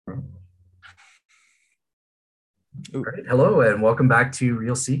Ooh, Great. Hello, and welcome back to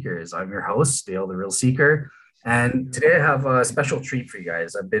Real Seekers. I'm your host, Dale the Real Seeker. And today I have a special treat for you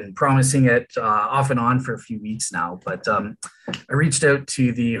guys. I've been promising it off and on for a few weeks now, but I reached out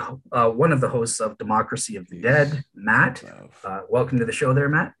to the one of the hosts of Democracy of the peace, Dead, Matt. love, Welcome to the show there,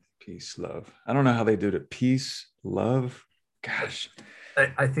 Matt. peace, love. I don't know how they do it. Peace, love. Gosh,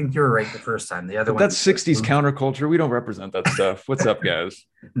 I think you were right the first time. The other that's one was 60s counterculture. We don't represent that stuff. What's up, guys?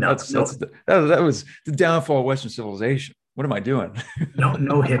 no, no, That was the downfall of Western civilization. What am I doing?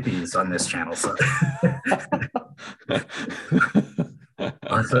 no hippies on this channel. So,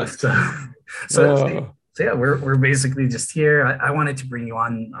 so, so, so, Oh, so yeah, we're basically just here. I wanted to bring you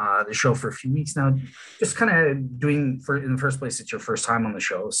on the show for a few weeks now, just kind of doing for in the first place, it's your first time on the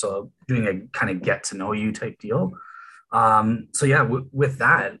show, so doing a kind of get to know you type deal. So yeah, with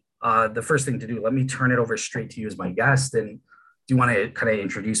that, the first thing to do, let me turn it over straight to you as my guest. And do you want to kind of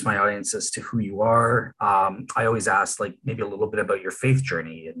introduce my audience as to who you are? I always ask like maybe a little bit about your faith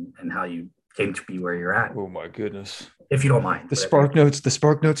journey and how you came to be where you're at, oh my goodness. if you don't mind, The whatever. spark notes, the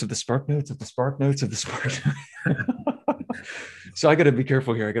spark notes of the spark notes of the spark notes of the spark. So I got to be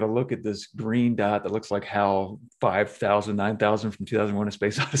careful here. I got to look at this green dot that looks like HAL 5000, 9000 from 2001: A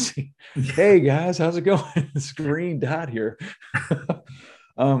Space Odyssey. Hey guys, how's it going? This green dot here.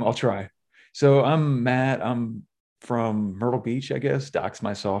 I'll try. So I'm Matt. I'm from Myrtle Beach, I guess. Dox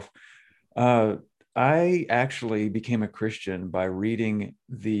myself. Uh, I actually became a Christian by reading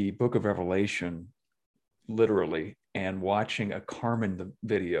the Book of Revelation literally and watching a Carmen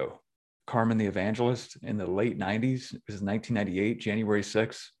video, Carmen the Evangelist in the late 90s. It was 1998, January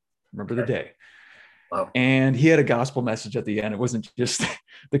 6th. Remember the Okay. day. Wow. And he had a gospel message at the end. It wasn't just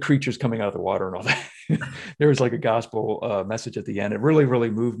the creatures coming out of the water and all that. There was like a gospel message at the end. It really, really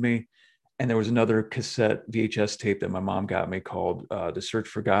moved me. And there was another cassette VHS tape that my mom got me called The Search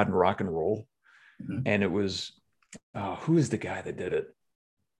for God and Rock and Roll. Mhm. And it was, who is the guy that did it?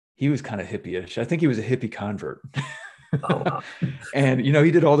 He was kind of hippie-ish. I think he was a hippie convert. Oh, wow. And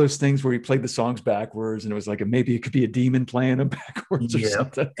he did all those things where he played the songs backwards, and it was like maybe it could be a demon playing them backwards or Yeah.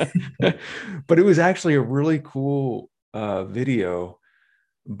 something. But it was actually a really cool video.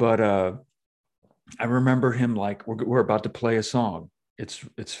 But I remember him like we're about to play a song.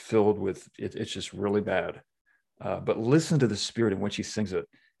 It's filled with it's just really bad. But listen to the spirit in which he sings it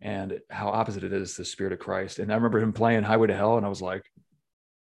and how opposite it is the spirit of Christ. And I remember him playing Highway to Hell, and I was like,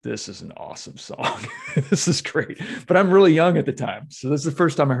 this is an awesome song. This is great. But I'm really young at the time. So this is the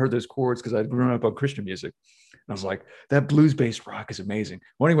first time I heard those chords because I'd grown up on Christian music. And I was like, that blues based rock is amazing.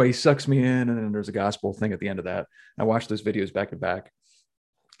 Well, anyway, he sucks me in, and then there's a gospel thing at the end of that. I watched those videos back to back,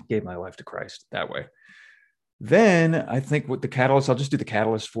 gave my life to Christ that way. Then I think with the catalyst, I'll just do the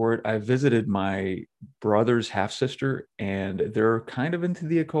catalyst for it. I visited my brother's half sister, and they're kind of into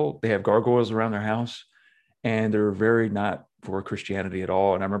the occult. They have gargoyles around their house, and they're very not for Christianity at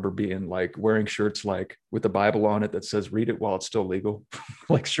all. And I remember being like wearing shirts like with the Bible on it that says "Read it while it's still legal,"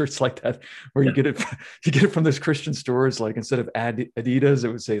 like shirts like that, where Yeah. you get it from those Christian stores. Like instead of Adidas, it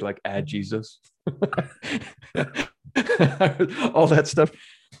would say like "Add Jesus," all that stuff,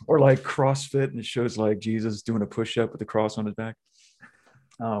 or like CrossFit, and it shows like Jesus doing a push up with the cross on his back.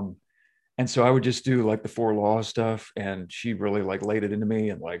 Um, and so I would just do like the four laws stuff, and she really like laid it into me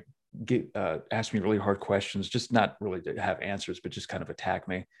and like asked me really hard questions, just not really to have answers, but just kind of attack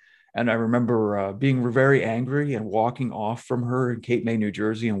me. And I remember being very angry and walking off from her in Cape May, New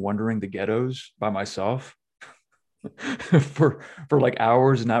Jersey, and wandering the ghettos by myself for like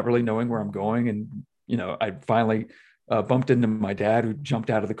hours and not really knowing where I'm going. And I finally bumped into my dad, who jumped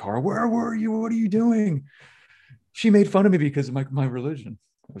out of the car. Where were you? What are you doing? She made fun of me because of my religion.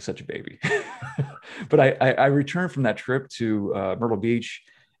 I was such a baby. But I returned from that trip to Myrtle Beach,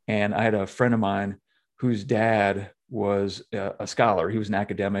 and I had a friend of mine whose dad was a scholar. He was an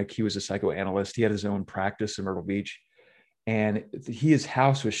academic. He was a psychoanalyst. He had his own practice in Myrtle Beach, and his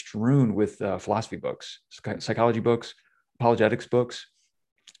house was strewn with philosophy books, psychology books, apologetics books.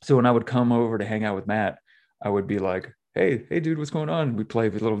 So when I would come over to hang out with Matt, I would be like, hey, dude, what's going on? We play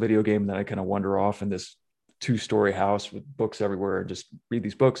a little video game, and then I kind of wander off in this two-story house with books everywhere and just read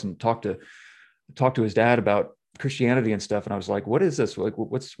these books and talk to his dad about Christianity and stuff. And I was like, what is this? Like,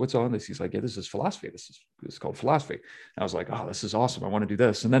 what's on this? He's like, yeah, this is philosophy. This is called philosophy. And I was like, oh, this is awesome. I want to do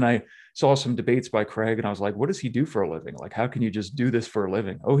this. And then I saw some debates by Craig, and I was like, what does he do for a living? Like, how can you just do this for a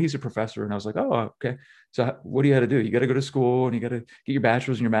living? Oh, he's a professor. And I was like, oh, okay. So what do you got to do? You got to go to school, and you got to get your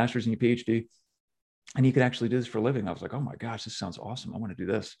bachelor's and your master's and your PhD. And you can actually do this for a living. I was like, oh my gosh, this sounds awesome. I want to do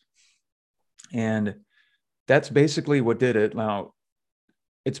this. And that's basically what did it. Now,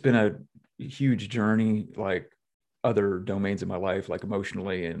 it's been a huge journey, like other domains in my life, like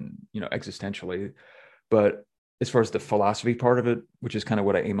emotionally and existentially. But as far as the philosophy part of it, which is kind of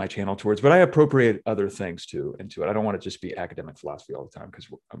what I aim my channel towards, but I appropriate other things too into it. I don't want to just be academic philosophy all the time because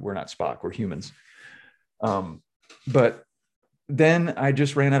we're not Spock, we're humans. But then I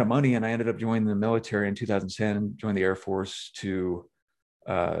just ran out of money and I ended up joining the military in 2010, joined the Air Force to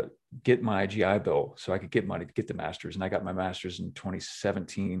get my GI Bill so I could get money to get the master's. And I got my master's in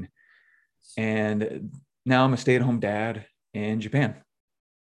 2017. And now I'm a stay-at-home dad in Japan.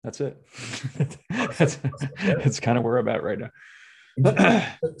 That's it. That's kind of where I'm at right now.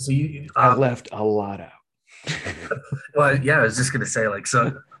 So you, I left a lot out. well, yeah, I was just gonna say, like,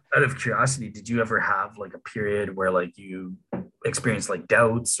 so out of curiosity, did you ever have like a period where like you experienced like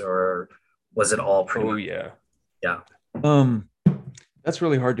doubts, or was it all pretty Oh much? yeah. Yeah. That's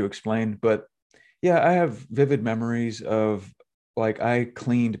really hard to explain, but yeah, I have vivid memories of like I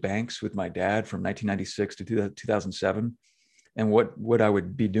cleaned banks with my dad from 1996 to 2007. And what I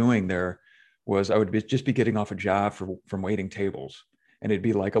would be doing there was I would just be getting off a job from waiting tables, and it'd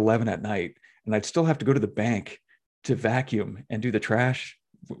be like 11 at night, and I'd still have to go to the bank to vacuum and do the trash.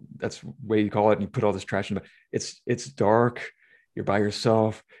 That's the way you call it. And you put all this trash in. It's dark. You're by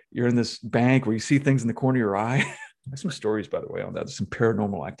yourself. You're in this bank where you see things in the corner of your eye. There's some stories, by the way, on that. Some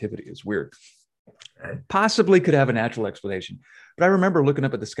paranormal activity. It's weird. Possibly could have a natural explanation, but I remember looking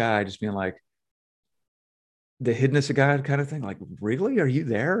up at the sky, just being like, the hiddenness of God kind of thing. Like, really? Are you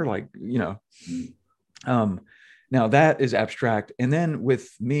there? Like, now that is abstract. And then with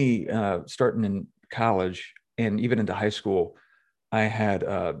me starting in college and even into high school, I had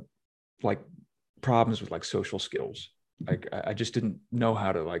like problems with like social skills. Like I just didn't know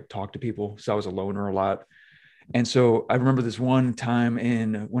how to like talk to people. So I was a loner a lot. And so I remember this one time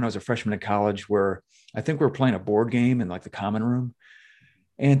when I was a freshman in college where I think we were playing a board game in like the common room,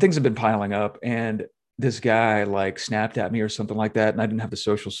 and things have been piling up, and this guy like snapped at me or something like that. And I didn't have the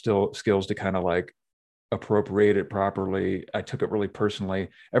social skills to kind of like appropriate it properly. I took it really personally.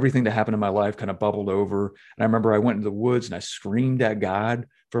 Everything that happened in my life kind of bubbled over. And I remember I went into the woods and I screamed at God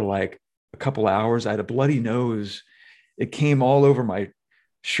for like a couple hours. I had a bloody nose. It came all over my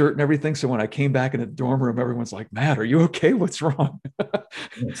shirt and everything. So when I came back in the dorm room, everyone's like, Matt, are you okay? What's wrong? I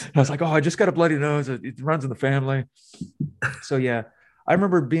was like, oh, I just got a bloody nose. It runs in the family. So yeah, I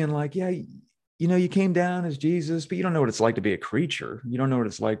remember being like, yeah, you came down as Jesus, but you don't know what it's like to be a creature. You don't know what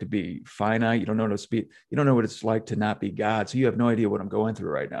it's like to be finite. You don't know what it's like to not be God. So you have no idea what I'm going through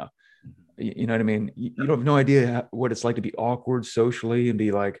right now. You know what I mean? You don't have no idea what it's like to be awkward socially and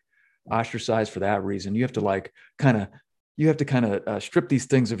be like ostracized for that reason. You have to kind of strip these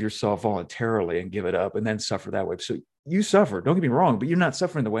things of yourself voluntarily and give it up and then suffer that way. So you suffer, don't get me wrong, but you're not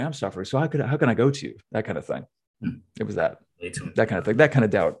suffering the way I'm suffering. So how can I go to you? That kind of thing. It was that kind of thing, that kind of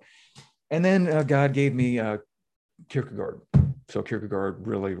doubt. And then God gave me Kierkegaard. So Kierkegaard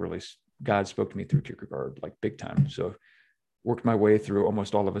really, God spoke to me through Kierkegaard, like big time. So worked my way through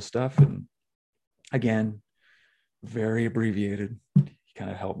almost all of his stuff. And again, very abbreviated. He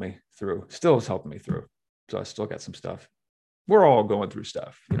kind of helped me through, still is helping me through. So I still got some stuff. We're all going through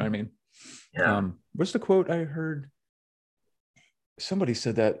stuff. You know what I mean? Yeah. What's the quote I heard? Somebody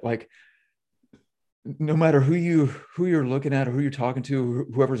said that, like, no matter who you're looking at or who you're talking to,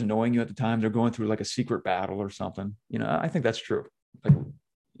 whoever's annoying you at the time, they're going through like a secret battle or something. I think that's true. Like,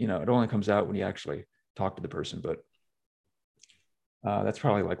 it only comes out when you actually talk to the person. But that's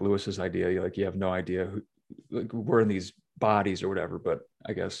probably like Lewis's idea. Like, you have no idea who, like, we're in these bodies or whatever, but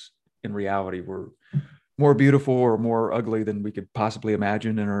I guess in reality we're more beautiful or more ugly than we could possibly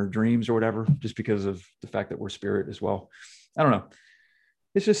imagine in our dreams or whatever, just because of the fact that we're spirit as well. I don't know.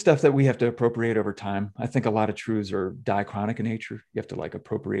 It's just stuff that we have to appropriate over time. I think a lot of truths are diachronic in nature. You have to like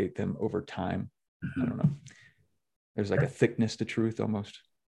appropriate them over time. I don't know. There's like a thickness to truth almost.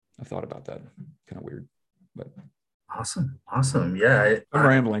 I thought about that. Kind of weird, but Awesome. Yeah. I'm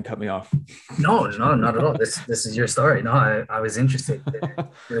rambling. Cut me off. No, not at all. This is your story. No, I was interested to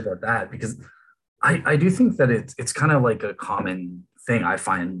hear about that because I do think that it's kind of like a common thing I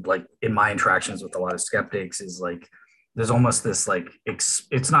find, like in my interactions with a lot of skeptics, is like there's almost this like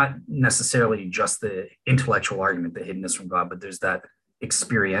it's not necessarily just the intellectual argument, the hiddenness from God, but there's that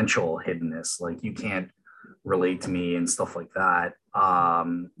experiential hiddenness. Like, you can't relate to me and stuff like that.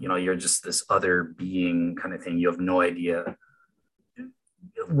 You're just this other being kind of thing. You have no idea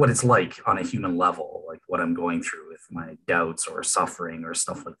what it's like on a human level, like what I'm going through with my doubts or suffering or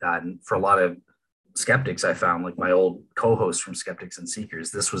stuff like that. And for a lot of skeptics, I found, like my old co-host from Skeptics and Seekers,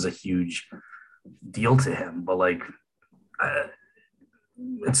 this was a huge deal to him. But like,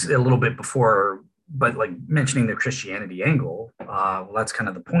 it's a little bit before, but like mentioning the Christianity angle, well, that's kind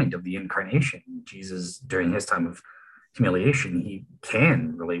of the point of the incarnation. Jesus, during his time of humiliation, he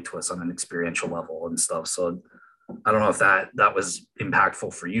can relate to us on an experiential level and stuff. So I don't know if that was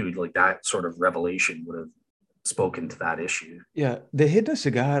impactful for you, like that sort of revelation would have spoken to that issue. Yeah, the hiddenness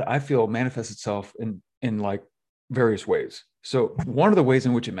of God, I feel, manifests itself in like various ways. So one of the ways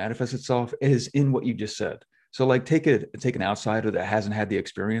in which it manifests itself is in what you just said. So like take an outsider that hasn't had the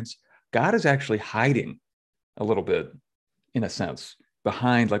experience. God is actually hiding a little bit, in a sense,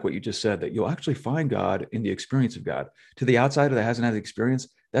 behind like what you just said, that you'll actually find God in the experience of God. To the outsider that hasn't had the experience,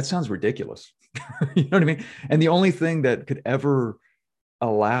 that sounds ridiculous. You know what I mean? And the only thing that could ever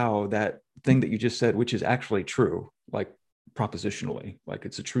allow that thing that you just said, which is actually true, like propositionally, like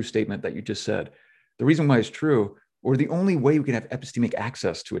it's a true statement that you just said. The reason why it's true, or the only way we can have epistemic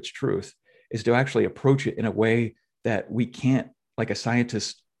access to its truth, is to actually approach it in a way that we can't, like a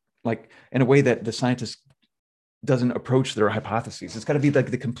scientist, like in a way that the scientist doesn't approach their hypotheses. It's got to be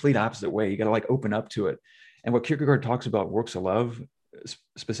like the complete opposite way. You got to like open up to it. And what Kierkegaard talks about works of love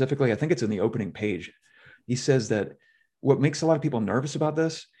specifically, I think it's in the opening page. He says that what makes a lot of people nervous about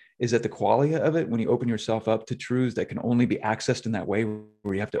this is that the qualia of it, when you open yourself up to truths that can only be accessed in that way,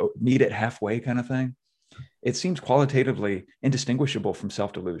 where you have to meet it halfway kind of thing, it seems qualitatively indistinguishable from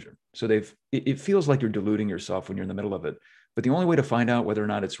self-delusion. So it feels like you're deluding yourself when you're in the middle of it. But the only way to find out whether or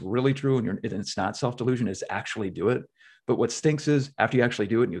not it's really true and it's not self-delusion is to actually do it. But what stinks is after you actually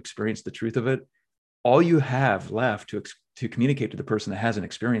do it and you experience the truth of it, all you have left to communicate to the person that hasn't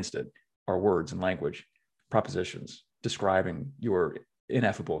experienced it are words and language, propositions describing your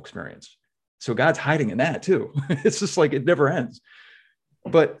ineffable experience. So God's hiding in that too. It's just like it never ends.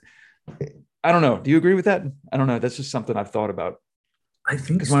 But I don't know. Do you agree with that? I don't know. That's just something I've thought about. I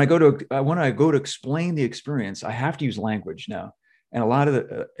think Because when I go to explain the experience, I have to use language now. And a lot of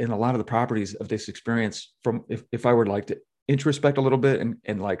the properties of this experience, from if I were like to introspect a little bit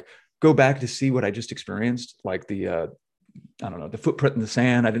and like go back to see what I just experienced, like the I don't know, the footprint in the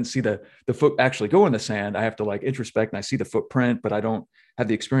sand. I didn't see the foot actually go in the sand. I have to like introspect and I see the footprint, but I don't have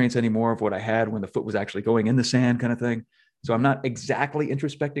the experience anymore of what I had when the foot was actually going in the sand, kind of thing. So I'm not exactly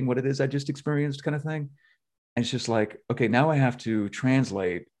introspecting what it is I just experienced, kind of thing. And it's just like, okay, now I have to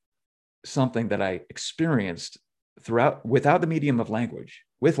translate something that I experienced throughout without the medium of language,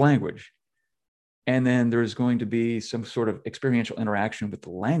 with language. And then there's going to be some sort of experiential interaction with the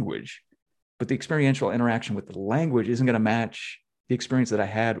language, but the experiential interaction with the language isn't going to match the experience that I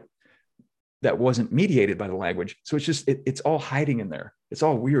had that wasn't mediated by the language. So it's just, it's all hiding in there. It's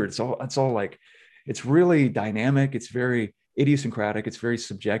all weird. It's all like, it's really dynamic. It's very idiosyncratic. It's very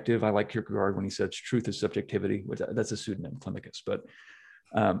subjective. I like Kierkegaard when he says truth is subjectivity, which that's a pseudonym, Climacus, but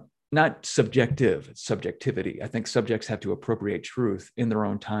not subjective, it's subjectivity. I think subjects have to appropriate truth in their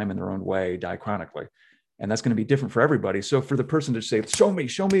own time, in their own way, diachronically. And that's going to be different for everybody. So for the person to say, show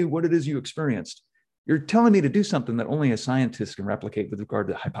me what it is you experienced, you're telling me to do something that only a scientist can replicate with regard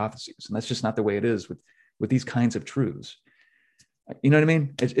to hypotheses. And that's just not the way it is with these kinds of truths. You know what I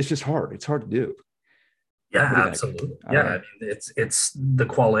mean? It's just hard. It's hard to do. Yeah, absolutely. Yeah, I mean, it's the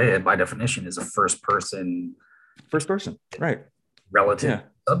qualia by definition is a first person, right? Relative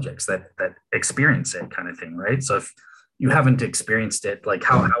subjects that experience it, kind of thing, right? So if you haven't experienced it, like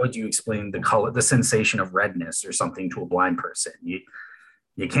how would you explain the color, the sensation of redness or something to a blind person?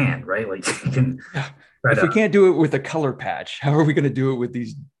 You can't, right? Like you can. If we can't do it with a color patch, how are we going to do it with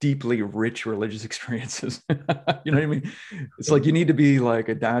these deeply rich religious experiences? You know what I mean? It's like you need to be like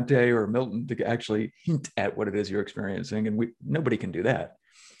a Dante or a Milton to actually hint at what it is you're experiencing, and nobody can do that.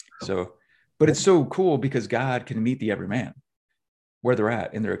 So, but it's so cool because God can meet the everyman where they're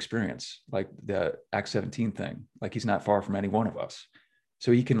at in their experience, like the Acts 17 thing. Like he's not far from any one of us,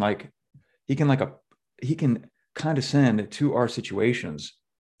 so he can condescend to our situations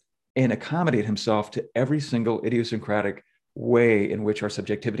and accommodate himself to every single idiosyncratic way in which our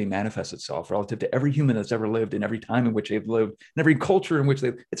subjectivity manifests itself relative to every human that's ever lived in every time in which they've lived and every culture in which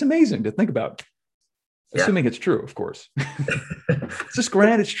it's amazing to think about, assuming it's true, of course. Just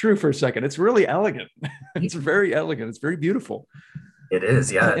grant it's true for a second. It's really elegant. It's very elegant. It's very beautiful. It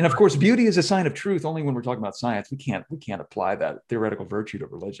is, yeah. And of course, beauty is a sign of truth only when we're talking about science. We can't apply that theoretical virtue to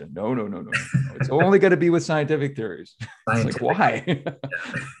religion. No. It's only going to be with scientific theories. It's like, why?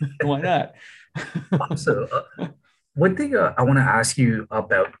 Why not? So one thing I want to ask you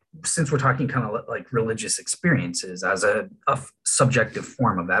about, since we're talking kind of like religious experiences as a subjective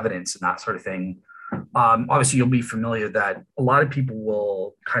form of evidence and that sort of thing, obviously you'll be familiar that a lot of people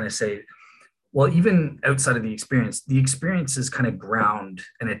will kind of say, well, even outside of the experience is kind of ground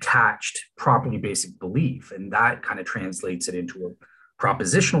and attached properly basic belief. And that kind of translates it into a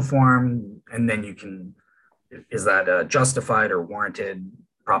propositional form. And then you can, is that a justified or warranted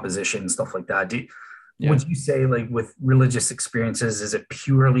proposition, stuff like that? Would you say, like with religious experiences, is it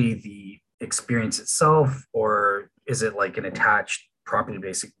purely the experience itself, or is it like an attached property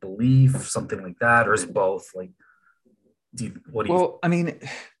basic belief, something like that, or is it both? Like, what do you? Well, I mean,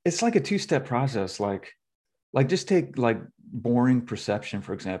 it's like a two-step process. Like just take like boring perception,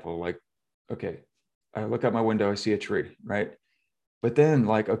 for example. Like, okay, I look out my window, I see a tree, right? But then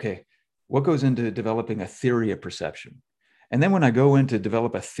like, okay, what goes into developing a theory of perception? And then when I go in to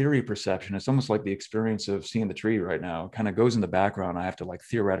develop a theory of perception, it's almost like the experience of seeing the tree right now kind of goes in the background. I have to like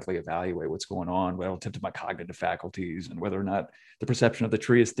theoretically evaluate what's going on relative to my cognitive faculties and whether or not the perception of the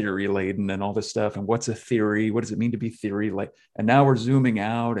tree is theory laden and all this stuff. And what's a theory? What does it mean to be theory? Like, and now we're zooming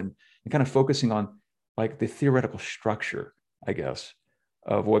out and kind of focusing on like the theoretical structure, I guess,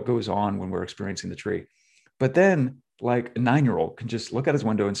 of what goes on when we're experiencing the tree. But then like a 9-year-old can just look out his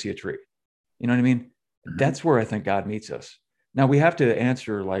window and see a tree. You know what I mean? That's where I think God meets us. Now we have to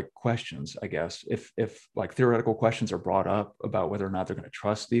answer like questions, I guess, if like theoretical questions are brought up about whether or not they're going to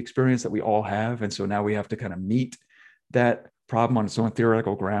trust the experience that we all have. And so now we have to kind of meet that problem on its own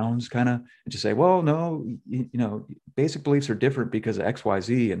theoretical grounds, kind of, and just say, well, no, you know, basic beliefs are different because of X, Y,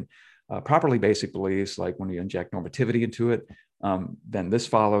 Z, and properly basic beliefs, like when you inject normativity into it, then this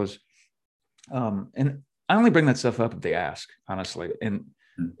follows. And I only bring that stuff up if they ask, honestly. And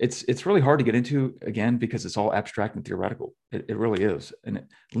it's really hard to get into, again, because it's all abstract and theoretical. It really is. And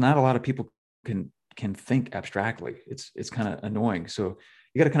not a lot of people can think abstractly. It's kind of annoying. So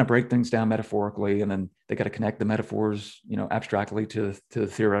you got to kind of break things down metaphorically, and then they got to connect the metaphors, you know, abstractly to the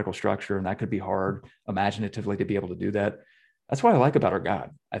theoretical structure. And that could be hard imaginatively to be able to do that. That's what I like about our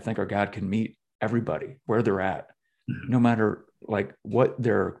God. I think our God can meet everybody where they're at, no matter like what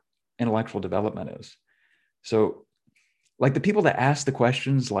their intellectual development is. So like the people that ask the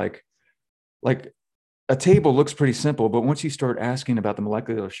questions, like a table looks pretty simple, but once you start asking about the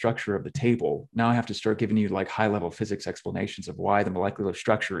molecular structure of the table, now I have to start giving you like high level physics explanations of why the molecular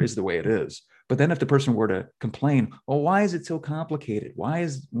structure is the way it is. But then if the person were to complain, well, why is it so complicated? Why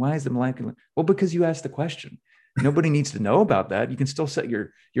is the molecular? Well, because you asked the question. Nobody needs to know about that. You can still set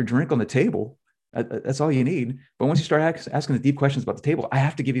your drink on the table. That's all you need. But once you start asking the deep questions about the table, I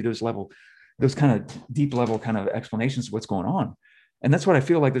have to give you those kind of deep level kind of explanations of what's going on. And that's what I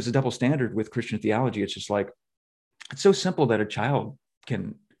feel like there's a double standard with Christian theology. It's just like, it's so simple that a child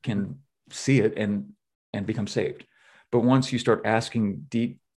can see it and become saved. But once you start asking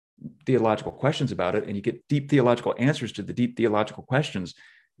deep theological questions about it and you get deep theological answers to the deep theological questions,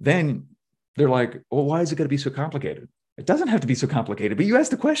 then they're like, well, why is it going to be so complicated? It doesn't have to be so complicated, but you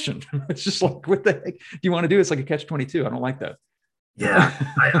asked the question. It's just like, what the heck do you want to do? It's like a catch-22. I don't like that. Yeah,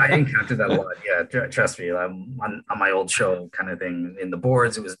 I encountered that a lot. Yeah, trust me. On my old show kind of thing in the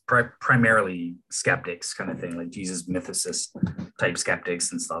boards, it was primarily skeptics kind of thing, like Jesus mythicist type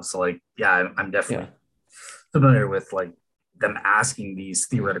skeptics and stuff. So like, yeah, I'm definitely familiar with like them asking these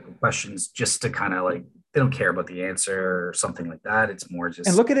theoretical questions just to kind of like, they don't care about the answer or something like that. It's more just,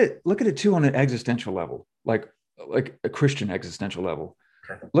 and look at it too on an existential level, like a Christian existential level.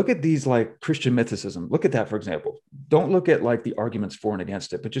 Look at these like Christian mythicism. Look at that, for example. Don't look at like the arguments for and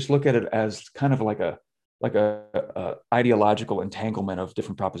against it, but just look at it as kind of like a ideological entanglement of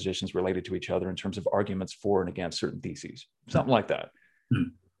different propositions related to each other in terms of arguments for and against certain theses, something like that.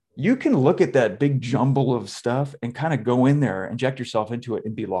 You can look at that big jumble of stuff and kind of go in there, inject yourself into it,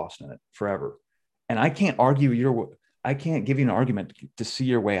 and be lost in it forever. And I can't I can't give you an argument to see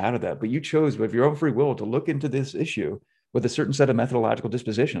your way out of that, but you chose with your own free will to look into this issue with a certain set of methodological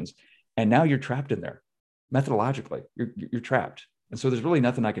dispositions. And now you're trapped in there methodologically, you're trapped. And so there's really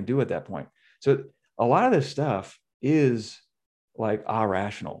nothing I can do at that point. So a lot of this stuff is like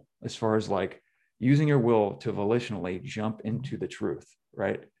irrational as far as like using your will to volitionally jump into the truth,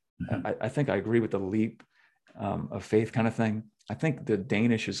 right? I think I agree with the leap of faith kind of thing. I think the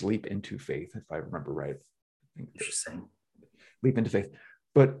Danish is leap into faith, if I remember right. Interesting. Leap into faith.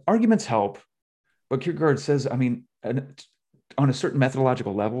 But arguments help. But Kierkegaard says, I mean, on a certain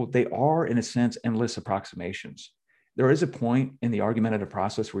methodological level, they are, in a sense, endless approximations. There is a point in the argumentative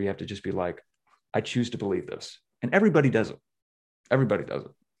process where you have to just be like, I choose to believe this. And everybody does it. Everybody does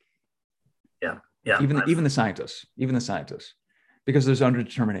it. Yeah. Yeah. Even the scientists, because there's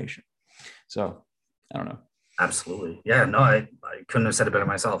underdetermination. So I don't know. Absolutely. Yeah, no, I couldn't have said it better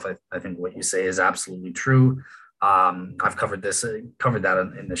myself. I think what you say is absolutely true. I've covered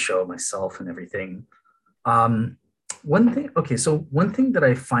that in the show myself and everything. One thing that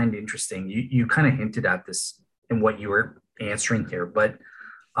I find interesting, you kind of hinted at this in what you were answering here, but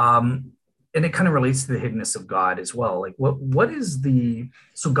and it kind of relates to the hiddenness of God as well. Like what is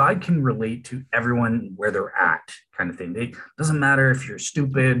so God can relate to everyone where they're at kind of thing. It doesn't matter if you're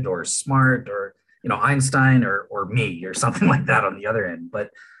stupid or smart or Einstein or me or something like that on the other end. But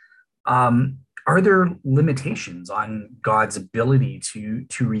are there limitations on God's ability to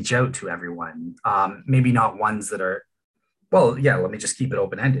reach out to everyone? Maybe not ones that are, well, yeah, let me just keep it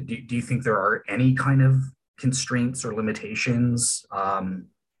open ended. Do you think there are any kind of constraints or limitations?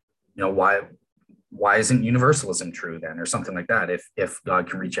 Why isn't universalism true then, or something like that? If God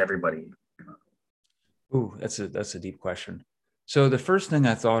can reach everybody. Ooh, that's a deep question. So the first thing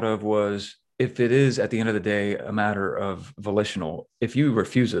I thought of was, if it is at the end of the day a matter of volitional, if you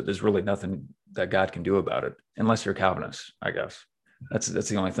refuse it, there's really nothing that God can do about it, unless you're Calvinist, I guess. That's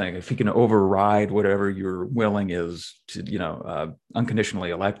the only thing. If he can override whatever your willing is to,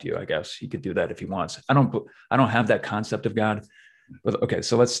 unconditionally elect you, I guess he could do that if he wants. I don't have that concept of God. But okay,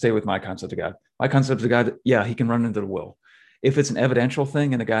 so let's stay with my concept of God. My concept of God, yeah, he can run into the will. If it's an evidential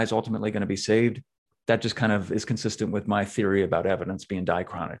thing and the guy's ultimately going to be saved, that just kind of is consistent with my theory about evidence being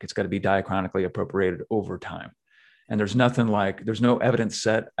diachronic. It's got to be diachronically appropriated over time. And there's no evidence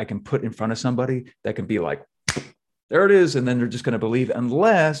set I can put in front of somebody that can be like, there it is. And then they're just going to believe,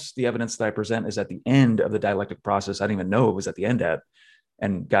 unless the evidence that I present is at the end of the dialectic process. I didn't even know it was at the end at,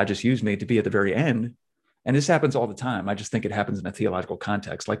 and God just used me to be at the very end. And this happens all the time. I just think it happens in a theological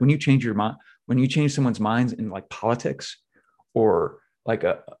context. Like when you change your mind, when you change someone's minds in like politics, or like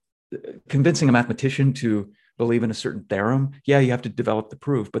convincing a mathematician to believe in a certain theorem, yeah, you have to develop the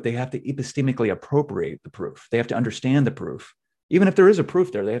proof, but they have to epistemically appropriate the proof. They have to understand the proof. Even if there is a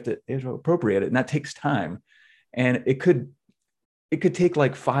proof there, they have to appropriate it. And that takes time. And it could take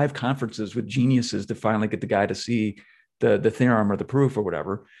like 5 conferences with geniuses to finally get the guy to see the theorem or the proof or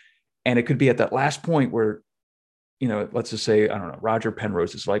whatever. And it could be at that last point where, let's just say, I don't know, Roger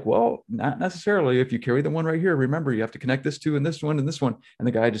Penrose is like, well, not necessarily. If you carry the one right here, remember, you have to connect this to and this one and this one. And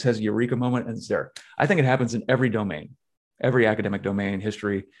the guy just has a eureka moment and it's there. I think it happens in every domain, every academic domain,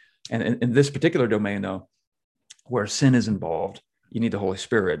 history. And in this particular domain, though, where sin is involved, you need the Holy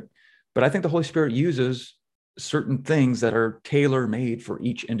Spirit. But I think the Holy Spirit uses certain things that are tailor made for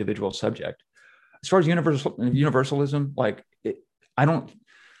each individual subject. As far as universalism, like I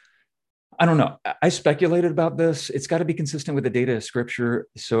don't know. I speculated about this. It's got to be consistent with the data of Scripture.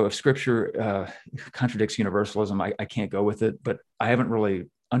 So if Scripture contradicts universalism, I can't go with it. But I haven't really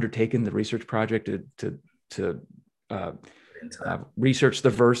undertaken the research project to research the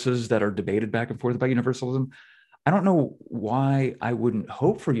verses that are debated back and forth about universalism. I don't know why I wouldn't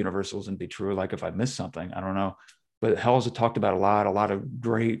hope for universalism to be true. Like if I missed something, I don't know. But Hell's talked about a lot. A lot of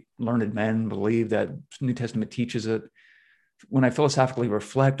great learned men believe that New Testament teaches it. When I philosophically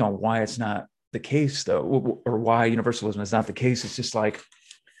reflect on why it's not the case, though, or why universalism is not the case, it's just like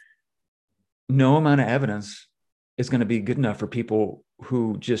no amount of evidence is going to be good enough for people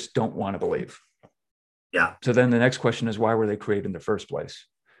who just don't want to believe. Yeah. So then the next question is, why were they created in the first place?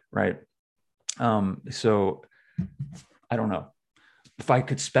 Right. So I don't know. If I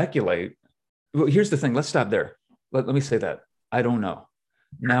could speculate, well, here's the thing. Let's stop there. Let me say that. I don't know.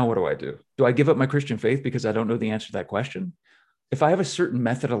 Now what do? Do I give up my Christian faith because I don't know the answer to that question? If I have a certain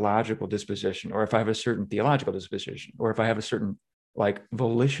methodological disposition, or if I have a certain theological disposition, or if I have a certain like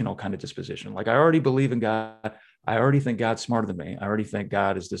volitional kind of disposition, like I already believe in God, I already think God's smarter than me, I already think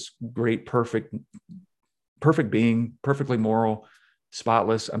God is this great, perfect being, perfectly moral,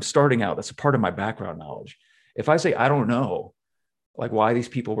 spotless. I'm starting out. That's a part of my background knowledge. If I say I don't know, like why these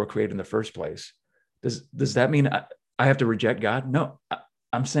people were created in the first place, does that mean I have to reject God? No,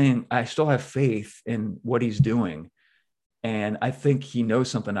 I'm saying I still have faith in what he's doing. And I think he knows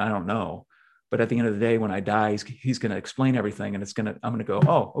something I don't know. But at the end of the day, when I die, he's going to explain everything. And I'm going to go,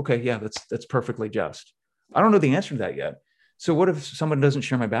 oh, okay, yeah, that's perfectly just. I don't know the answer to that yet. So what if someone doesn't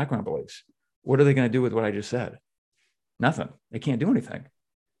share my background beliefs? What are they going to do with what I just said? Nothing. They can't do anything,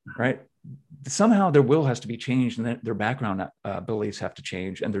 right? Somehow their will has to be changed, and their background beliefs have to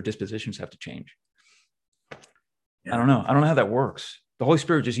change, and their dispositions have to change. Yeah. I don't know how that works. The Holy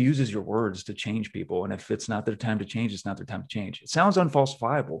Spirit just uses your words to change people. And if it's not their time to change, it's not their time to change. It sounds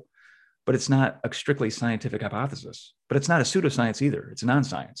unfalsifiable, but it's not a strictly scientific hypothesis. But it's not a pseudoscience either. It's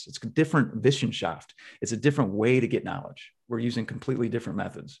non-science. It's a different Wissenschaft. It's a different way to get knowledge. We're using completely different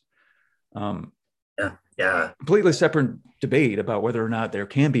methods. Completely separate debate about whether or not there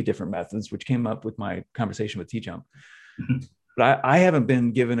can be different methods, which came up with my conversation with T-Jump. But I haven't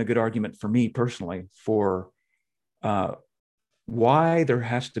been given a good argument for me personally for why there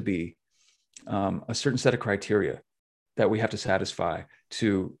has to be a certain set of criteria that we have to satisfy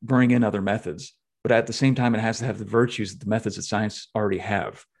to bring in other methods. But at the same time, it has to have the virtues that the methods of science already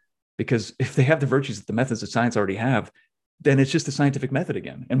have. Because if they have the virtues that the methods of science already have, then it's just the scientific method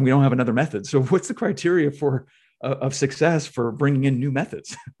again. And we don't have another method. So what's the criteria for of success for bringing in new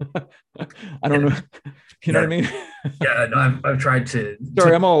methods. I don't know. You know Yeah, what I mean? yeah. No, I've tried to.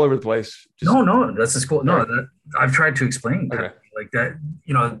 Sorry, I'm all over the place. Just No, that's just cool. No, sorry. that I've tried to explain kind Okay. of like that.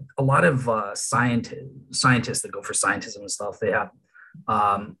 A lot of scientists that go for scientism and stuff, they have.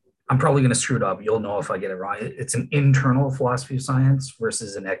 Um, I'm probably going to screw it up. You'll know if I get it wrong. It's an internal philosophy of science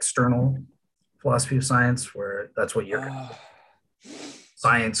versus an external philosophy of science, where that's what your Uh,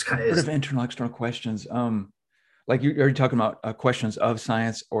 science kind of sort is of internal, external questions. Like are you talking about questions of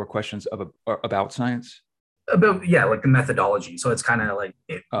science or questions of or about science? about. Yeah, like the methodology. So it's kind of like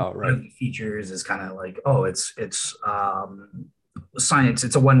Oh, one right. of the features is kind of like, oh, it's science.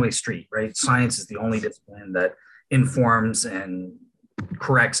 It's a one-way street, right? Science is the only discipline that informs and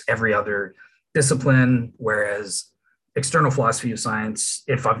corrects every other discipline, whereas external philosophy of science,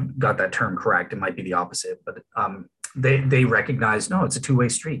 if I've got that term correct, it might be the opposite, but they recognize, no, it's a two-way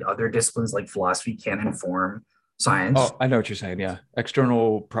street. Other disciplines like philosophy can inform science. Oh, I know what you're saying. Yeah.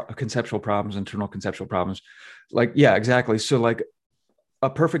 External conceptual problems, internal conceptual problems. Like, yeah, exactly. So, like, a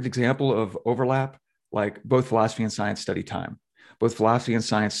perfect example of overlap, like both philosophy and science study time. Both philosophy and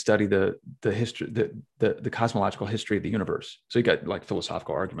science study the history, the cosmological history of the universe. So you got like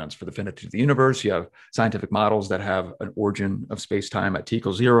philosophical arguments for the finitude of the universe. You have scientific models that have an origin of space-time at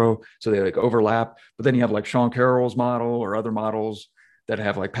t=0. So they like overlap. But then you have like Sean Carroll's model or other models that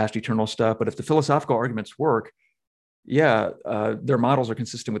have like past eternal stuff. But if the philosophical arguments work, yeah, their models are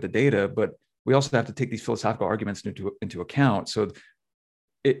consistent with the data, but we also have to take these philosophical arguments into account. So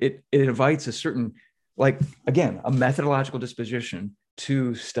it invites a certain, like, again, a methodological disposition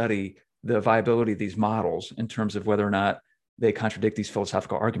to study the viability of these models in terms of whether or not they contradict these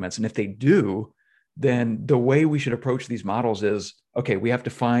philosophical arguments. And if they do, then the way we should approach these models is, okay, we have to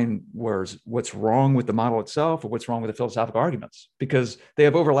find what's wrong with the model itself or what's wrong with the philosophical arguments, because they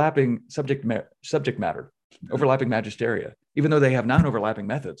have overlapping subject matter, overlapping magisteria, even though they have non-overlapping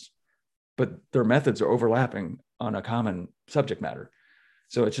methods, but their methods are overlapping on a common subject matter.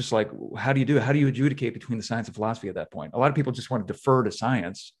 So it's just like, how do you adjudicate between the science and philosophy at that point? A lot of people just want to defer to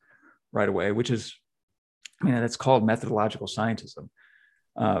science right away, which is, I mean, that's called methodological scientism.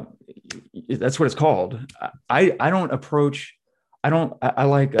 Uh, that's what it's called. I don't approach. I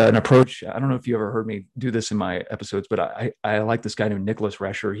like an approach. I don't know if you ever heard me do this in my episodes, but I like this guy named Nicholas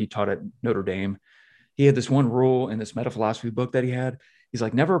Rescher. He taught at Notre Dame. He had this one rule in this metaphilosophy book that he had. He's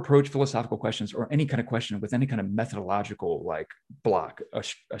like, never approach philosophical questions or any kind of question with any kind of methodological like block,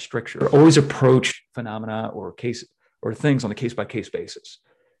 a stricture. Always approach phenomena or case or things on a case by case basis,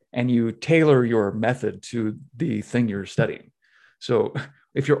 and you tailor your method to the thing you're studying. So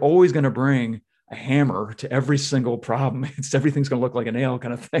if you're always going to bring a hammer to every single problem, everything's going to look like a nail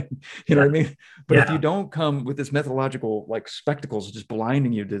kind of thing. You know Yeah, what I mean? But if you yeah, don't come with this methodological like spectacles, just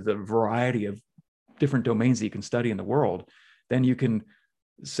blinding you to the variety of different domains that you can study in the world, then you can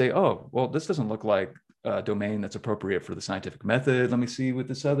say, oh, well, this doesn't look like a domain that's appropriate for the scientific method. Let me see what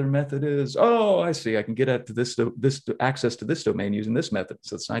this other method is. Oh, I see. I can get at this access to this domain using this method.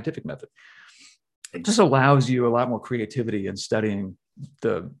 So the scientific method. It just allows you a lot more creativity in studying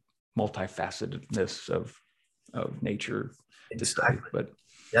the multifacetedness of nature to study. exactly. But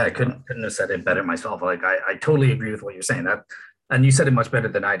Yeah, I uh, couldn't have said it better myself. Like I totally agree with what you're saying. That, and you said it much better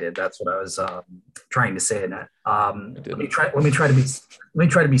than I did. That's what I was trying to say in that. I Let did. me try. Let me try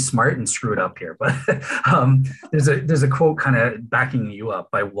to be smart and screw it up here. But there's a quote kind of backing you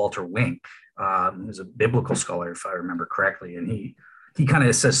up by Walter Wink, who's a biblical scholar, if I remember correctly, and he kind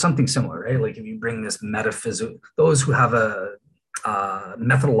of says something similar, right? Like if you bring this metaphysical, those who have a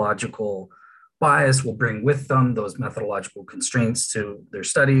methodological bias will bring with them those methodological constraints to their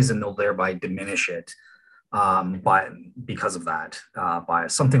studies, and they'll thereby diminish it by because of that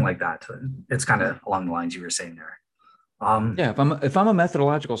bias, something like that. It's kind of along the lines you were saying there. Um, Yeah, if I'm a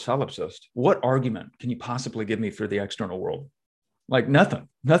methodological solipsist, what argument can you possibly give me for the external world? Like nothing.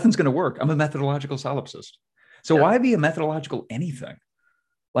 Nothing's going to work. I'm a methodological solipsist. So yeah, why be a methodological anything?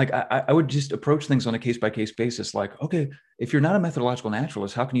 Like I would just approach things on a case by case basis. Like, okay, if you're not a methodological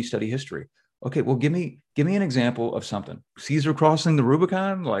naturalist, how can you study history? Okay, well, give me an example of something. Caesar crossing the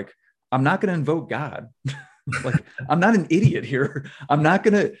Rubicon. Like, I'm not going to invoke God. Like, I'm not an idiot here. I'm not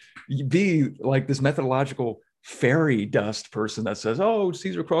going to be like this methodological fairy dust person that says, "Oh,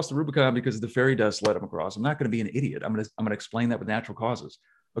 Caesar crossed the Rubicon because the fairy dust led him across." I'm not going to be an idiot. I'm going to explain that with natural causes.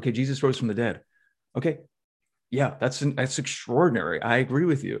 Okay, Jesus rose from the dead. Okay, yeah, that's extraordinary. I agree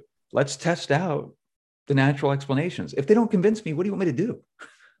with you. Let's test out the natural explanations. If they don't convince me, what do you want me to do?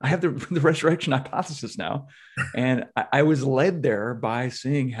 I have the resurrection hypothesis now. And I was led there by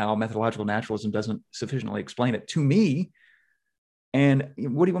seeing how methodological naturalism doesn't sufficiently explain it to me. And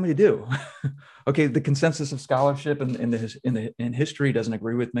what do you want me to do? Okay, the consensus of scholarship in history doesn't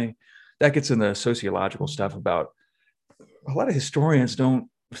agree with me. That gets in the sociological stuff about a lot of historians don't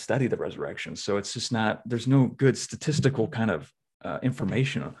study the resurrection. So it's just not, there's no good statistical kind of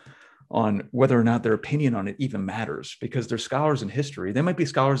information on whether or not their opinion on it even matters, because they're scholars in history. They might be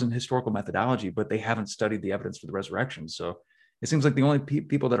scholars in historical methodology, but they haven't studied the evidence for the resurrection. So it seems like the only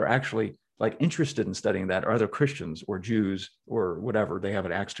people that are actually like interested in studying that are either Christians or Jews or whatever. They have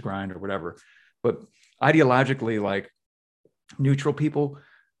an axe to grind or whatever. But ideologically, like neutral people,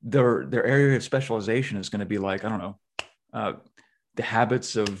 their area of specialization is going to be like, I don't know, the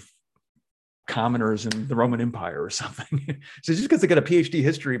habits of commoners in the Roman Empire or something. So just because they got a PhD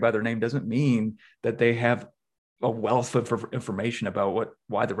history by their name doesn't mean that they have a wealth of information about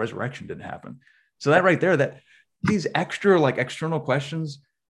why the resurrection didn't happen. So that right there, that these extra like external questions,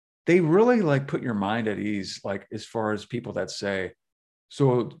 they really like put your mind at ease, like as far as people that say,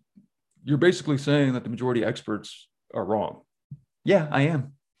 so you're basically saying that the majority of experts are wrong. Yeah, I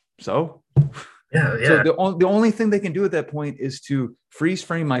am. So Yeah. so the only thing they can do at that point is to freeze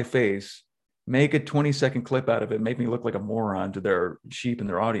frame my face, make a 20-second clip out of it, make me look like a moron to their sheep in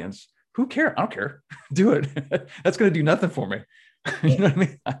their audience. Who cares? I don't care. Do it. That's going to do nothing for me. You know what I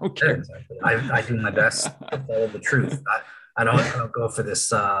mean? I don't care. Exactly. I do my best to follow the truth. I don't go for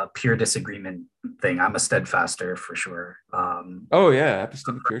this pure disagreement thing. I'm a steadfaster for sure. Oh yeah,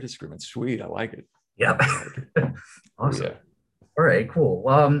 epistemic pure disagreement. Sweet. I like it. Yeah. Awesome. Yeah. All right, cool.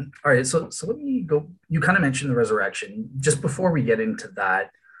 All right, so let me go. You kind of mentioned the resurrection. Just before we get into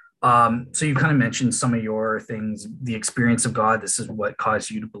that, so you kind of mentioned some of your things, the experience of God. This is what caused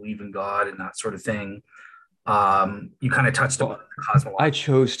you to believe in God and that sort of thing. You kind of touched on cosmology. I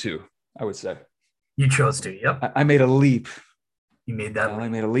chose to, I would say. You chose to, yep. I made a leap. You made that leap. I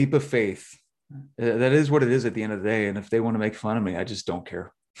made a leap of faith. That is what it is at the end of the day. And if they want to make fun of me, I just don't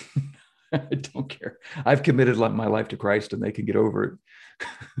care. I don't care. I've committed my life to Christ and they can get over it.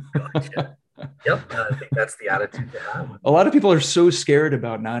 Gotcha. Yep. I think that's the attitude to have. A lot of people are so scared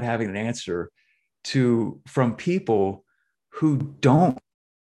about not having an answer from people who don't have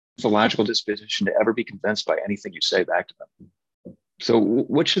the logical disposition to ever be convinced by anything you say back to them. So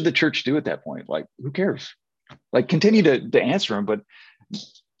what should the church do at that point? Like, who cares? Like, continue to answer them, but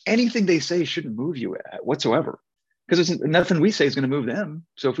anything they say shouldn't move you whatsoever, because nothing we say is going to move them.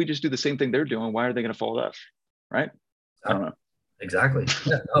 So if we just do the same thing they're doing, why are they going to follow us? Right? I don't know. Exactly.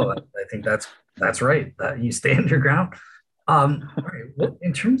 Yeah, no, I think that's right. That you stand your ground. All right. Well,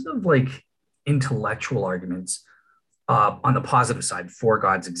 in terms of like intellectual arguments, on the positive side for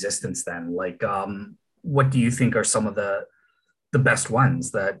God's existence, then, like, what do you think are some of the best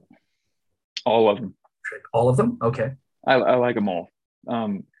ones that? All of them. All of them? Okay. I like them all.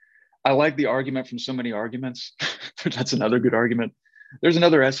 I like the argument from so many arguments. That's another good argument. There's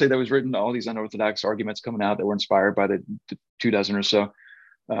another essay that was written, all these unorthodox arguments coming out that were inspired by the 24 or so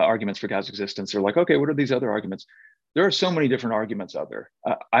arguments for God's existence. They're like, okay, what are these other arguments? There are so many different arguments out there.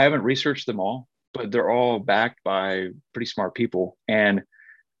 I haven't researched them all, but they're all backed by pretty smart people. And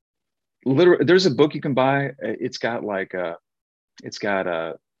literally, there's a book you can buy. It's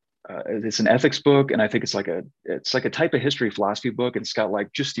an ethics book, and I think it's like a type of history philosophy book, and it's got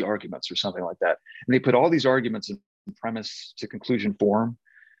like just the arguments or something like that. And they put all these arguments in premise to conclusion form.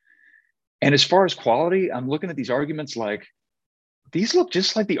 And as far as quality, I'm looking at these arguments like, these look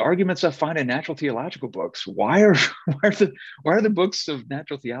just like the arguments I find in natural theological books. Why are the books of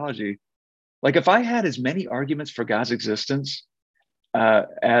natural theology? Like, if I had as many arguments for God's existence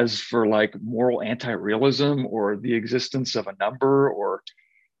as for like moral anti-realism or the existence of a number, or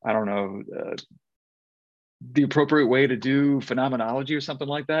I don't know, the appropriate way to do phenomenology or something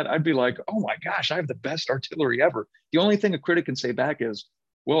like that, I'd be like, oh my gosh, I have the best artillery ever. The only thing a critic can say back is,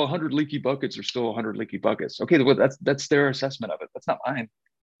 well, 100 leaky buckets are still 100 leaky buckets. Okay, well, that's their assessment of it. That's not mine.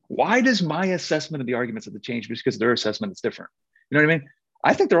 Why does my assessment of the arguments have to change just because their assessment is different? You know what I mean?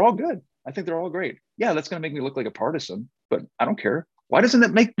 I think they're all good. I think they're all great. Yeah, that's going to make me look like a partisan, but I don't care. Why doesn't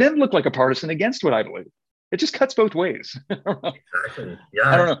it make them look like a partisan against what I believe? It just cuts both ways. Exactly. Yeah.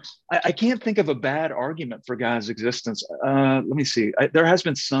 I don't know. I can't think of a bad argument for God's existence. Let me see. There has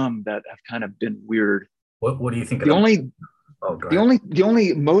been some that have kind of been weird. What do you think? The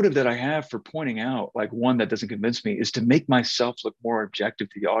only motive that I have for pointing out like one that doesn't convince me is to make myself look more objective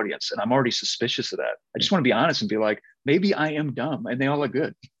to the audience. And I'm already suspicious of that. I just want to be honest and be like, maybe I am dumb and they all look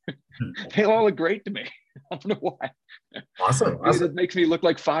good. They all look great to me. I don't know why. Awesome. It makes me look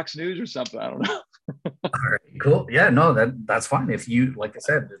like Fox News or something. I don't know. All right, cool. Yeah, no, that's fine. If you, like I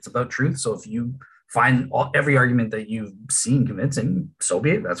said, it's about truth. So if you find every argument that you've seen convincing, so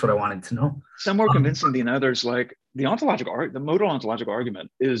be it. That's what I wanted to know. Some more convincing than others. Like the modal ontological argument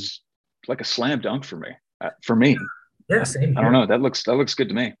is like a slam dunk for me. Yeah, same here. I don't know. That looks good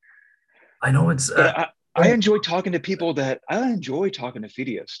to me. I know it's. But I enjoy talking to people that I enjoy talking to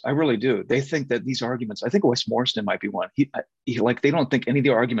Fideists. I really do. They think that these arguments. I think Wes Morrison might be one. He like they don't think any of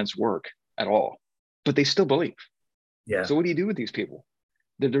the arguments work at all, but they still believe. Yeah. So what do you do with these people?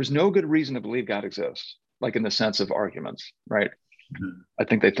 There's no good reason to believe God exists, like in the sense of arguments, right? Mm-hmm. I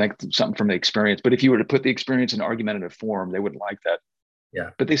think they think something from the experience. But if you were to put the experience in argumentative form, they wouldn't like that. Yeah.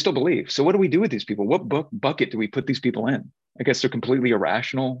 But they still believe. So what do we do with these people? What bucket do we put these people in? I guess they're completely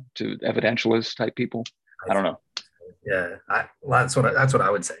irrational to evidentialist type people. I don't know. Yeah, that's what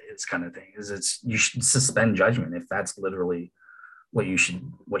I would say. Is kind of thing is you should suspend judgment if that's literally what you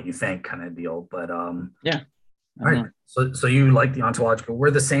think kind of deal. But yeah. All right. So you like the ontological?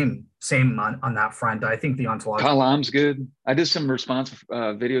 We're the same on that front. I think the ontological. Kalam's good. I did some response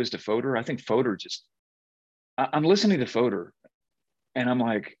videos to Fodor. I think Fodor I'm listening to Fodor, and I'm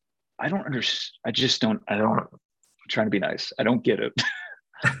like, I don't understand. I'm trying to be nice. I don't get it.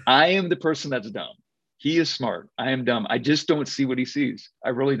 I am the person that's dumb. He is smart. I am dumb. I just don't see what he sees. I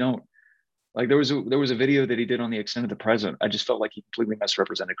really don't. Like there was a video that he did on the extent of the present. I just felt like he completely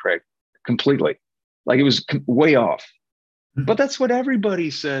misrepresented Craig. Completely. Like it was way off. But that's what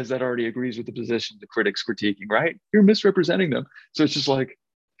everybody says that already agrees with the position the critics critiquing, right? You're misrepresenting them. So it's just like,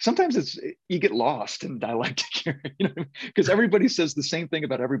 sometimes you get lost in dialectic here, because everybody says the same thing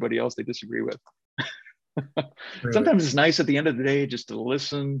about everybody else they disagree with. Really? Sometimes it's nice at the end of the day just to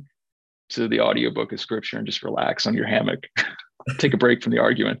listen to the audiobook of scripture and just relax on your hammock. Take a break from the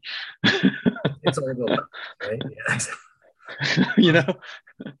argument. It's all good, right? Yeah.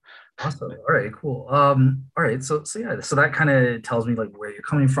 Awesome. All right, cool. All right. So that kind of tells me like where you're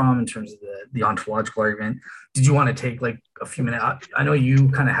coming from in terms of the ontological argument. Did you want to take like a few minutes? I know you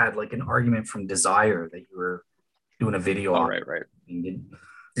kind of had like an argument from Desire that you were doing a video on. Right.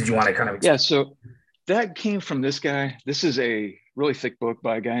 Did you want to kind of explain? Yeah, so that came from this guy. This is a really thick book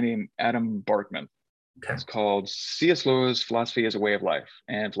by a guy named Adam Barkman. Okay. It's called C.S. Lewis, Philosophy as a Way of Life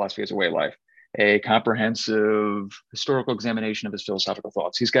and Philosophy as a Way of Life, a comprehensive historical examination of his philosophical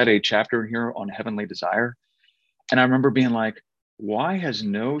thoughts. He's got a chapter here on heavenly desire. And I remember being like, why has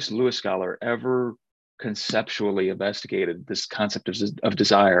no Lewis scholar ever conceptually investigated this concept of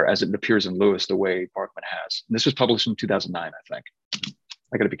desire as it appears in Lewis the way Barkman has? And this was published in 2009, I think.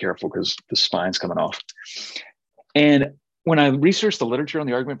 I got to be careful because the spine's coming off. And when I researched the literature on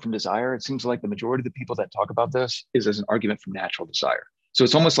the argument from desire, it seems like the majority of the people that talk about this is as an argument from natural desire. So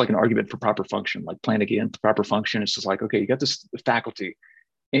it's almost like an argument for proper function, like Plantingian proper function. It's just like, okay, you got this faculty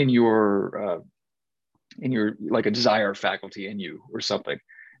in your like a desire faculty in you or something.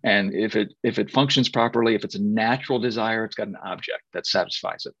 And if it functions properly, if it's a natural desire, it's got an object that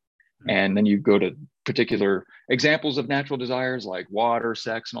satisfies it. And then you go to particular examples of natural desires like water,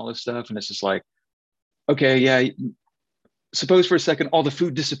 sex, and all this stuff. And it's just like, okay, yeah, suppose for a second, all the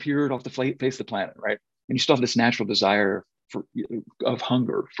food disappeared off the face of the planet, right? And you still have this natural desire of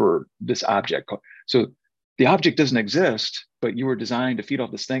hunger for this object. So the object doesn't exist, but you were designed to feed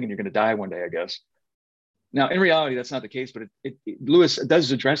off this thing and you're going to die one day, I guess. Now, in reality, that's not the case, but Lewis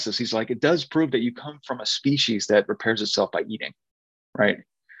does address this. He's like, it does prove that you come from a species that repairs itself by eating, right?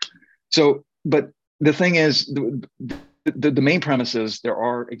 So, but the thing is, the main premise is there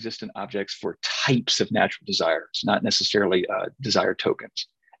are existent objects for types of natural desires, not necessarily desire tokens.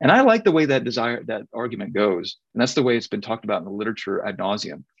 And I like the way that argument goes. And that's the way it's been talked about in the literature ad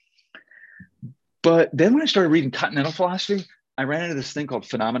nauseum. But then when I started reading continental philosophy, I ran into this thing called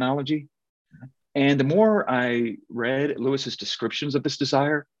phenomenology. And the more I read Lewis's descriptions of this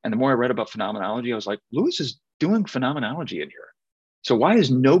desire, and the more I read about phenomenology, I was like, Lewis is doing phenomenology in here. So why has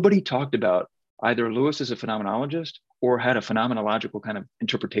nobody talked about either Lewis as a phenomenologist or had a phenomenological kind of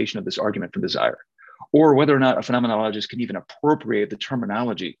interpretation of this argument from desire, or whether or not a phenomenologist can even appropriate the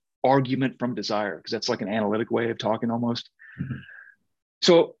terminology argument from desire, because that's like an analytic way of talking almost. Mm-hmm.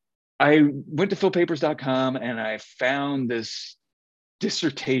 So I went to philpapers.com and I found this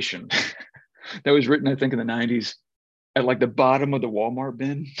dissertation that was written, I think, in the 90s at like the bottom of the Walmart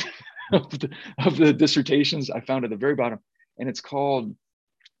bin of the dissertations. I found at the very bottom, and it's called,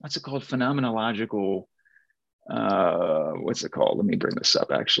 what's it called? Phenomenological, what's it called? Let me bring this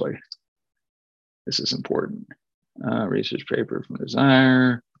up, actually. This is important. Research paper from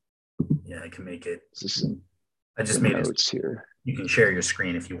desire. Yeah, I can make it. I just made it here. You can share your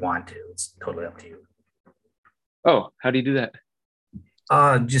screen if you want to. It's totally up to you. Oh, how do you do that?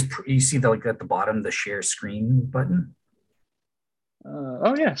 Just you see like at the bottom, the share screen button.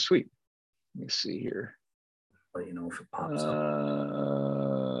 Oh yeah, sweet. Let me see here. Let you know if it pops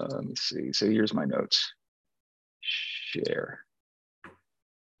up. Let me see. So here's my notes. Share.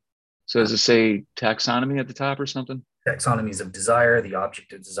 So does it say taxonomy at the top or something? Taxonomies of desire, the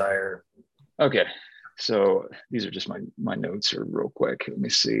object of desire. Okay. So these are just my notes here real quick. Let me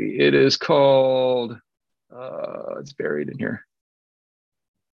see. It is called, it's buried in here.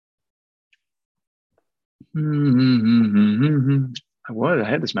 What? I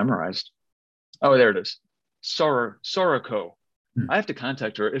had this memorized. Oh, there it is. Soroko. I have to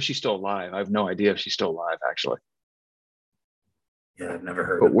contact her if she's still alive. I have no idea if she's still alive, actually. Yeah, I've never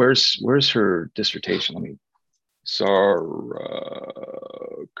heard But of where's her dissertation? Let me. Soroko.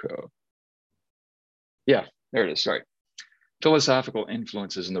 Yeah, there it is. Sorry. Philosophical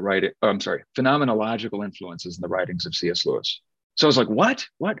influences in the writing. Oh, I'm sorry. Phenomenological influences in the writings of C.S. Lewis. So I was like, what?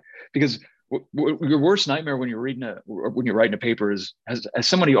 Because your worst nightmare when you're writing a paper is has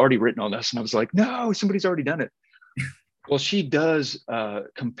somebody already written on this? And I was like, no, somebody's already done it. Well, she does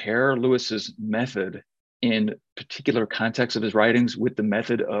compare Lewis's method in particular contexts of his writings with the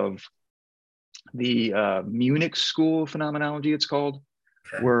method of the Munich School of Phenomenology, it's called,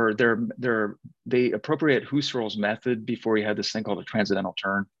 where they appropriate Husserl's method before he had this thing called a transcendental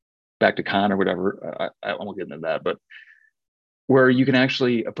turn, back to Kant or whatever. I won't get into that, but where you can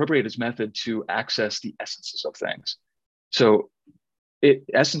actually appropriate his method to access the essences of things. So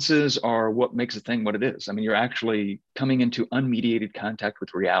essences are what makes a thing what it is. I mean, you're actually coming into unmediated contact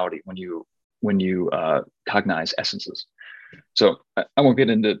with reality when you cognize essences. So I won't get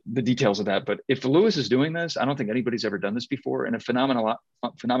into the details of that, but if Lewis is doing this, I don't think anybody's ever done this before. And if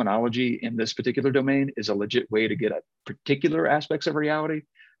phenomenology in this particular domain is a legit way to get at particular aspects of reality,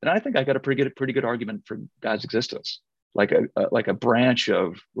 then I think I got a pretty good argument for God's existence, like a branch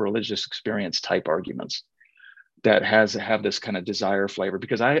of religious experience type arguments that have this kind of desire flavor,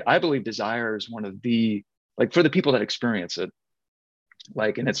 because I believe desire is one of the, like, for the people that experience it,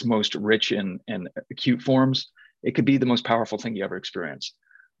 like in its most rich and acute forms, it could be the most powerful thing you ever experience.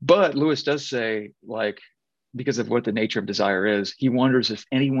 But Lewis does say, like, because of what the nature of desire is, he wonders if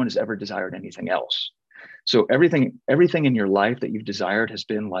anyone has ever desired anything else. So everything in your life that you've desired has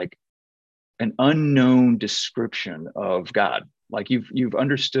been like an unknown description of God. Like you've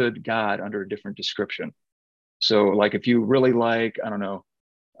understood God under a different description. So like if you really like, I don't know,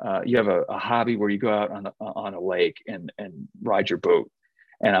 you have a hobby where you go out on a lake and ride your boat.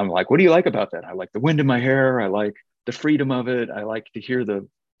 And I'm like, what do you like about that? I like the wind in my hair. I like the freedom of it. I like to hear the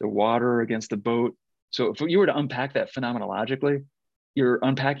water against the boat. So if you were to unpack that phenomenologically, you're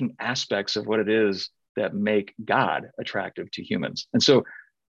unpacking aspects of what it is that make God attractive to humans. And so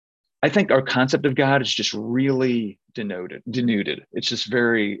I think our concept of God is just really denuded. It's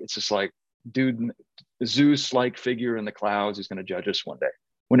just like, dude, Zeus-like figure in the clouds is going to judge us one day,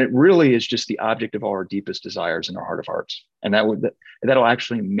 when it really is just the object of all our deepest desires in our heart of hearts. And that'll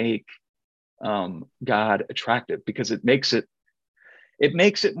actually make God attractive, because it makes it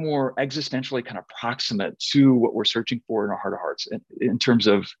more existentially kind of proximate to what we're searching for in our heart of hearts, in terms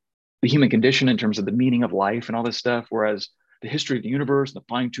of the human condition, in terms of the meaning of life and all this stuff. Whereas the history of the universe, the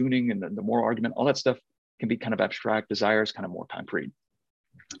fine tuning and the moral argument, all that stuff can be kind of abstract. Desire is kind of more concrete.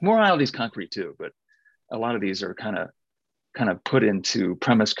 Morality is concrete too, but a lot of these are kind of put into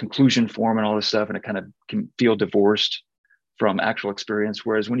premise conclusion form and all this stuff, and it kind of can feel divorced from actual experience.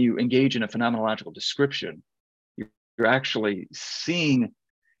 Whereas when you engage in a phenomenological description, you're actually seeing,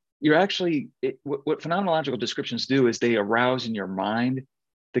 what phenomenological descriptions do is they arouse in your mind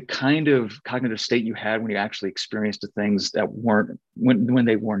the kind of cognitive state you had when you actually experienced the things that weren't, when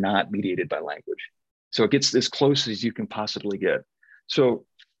they were not mediated by language. So it gets as close as you can possibly get. So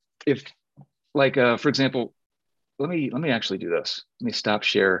if, like, for example, let me actually do this. Let me stop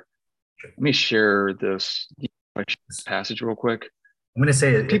share. Let me share this passage real quick. I'm going to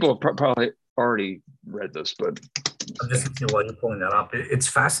say people have probably already read this, but I'm just going to say, while you're pulling that up, it's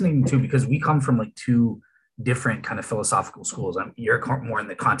fascinating too, because we come from like two different kind of philosophical schools. You're more in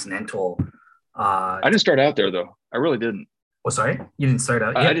the continental. I didn't start out there though. I really didn't. Oh, sorry, you didn't start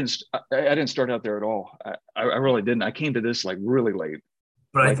out. I didn't start out there at all. I really didn't. I came to this like really late,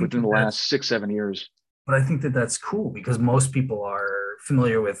 but like within the last 6-7 years. But I think that that's cool, because most people are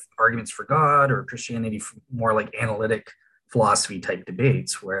familiar with arguments for God or Christianity, more like analytic philosophy type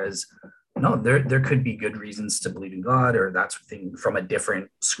debates. Whereas, no, there could be good reasons to believe in God or that sort of thing from a different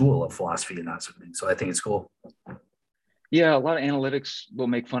school of philosophy and that sort of thing. So I think it's cool. Yeah, a lot of analytics will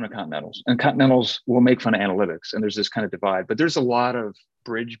make fun of continentals, and continentals will make fun of analytics. And there's this kind of divide, but there's a lot of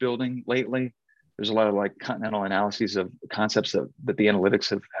bridge building lately. There's a lot of like continental analyses of concepts that the analytics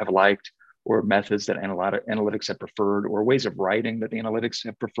have liked, or methods that analytics have preferred, or ways of writing that the analytics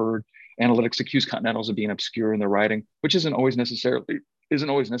have preferred. Analytics accuse continentals of being obscure in their writing, which isn't always necessarily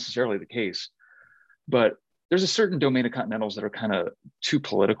the case. But there's a certain domain of continentals that are kind of too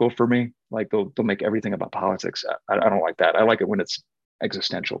political for me. Like they'll make everything about politics. I don't like that. I like it when it's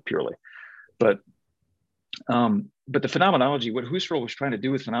existential purely. But the phenomenology, what Husserl was trying to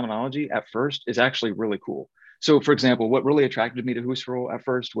do with phenomenology at first is actually really cool. So, for example, what really attracted me to Husserl at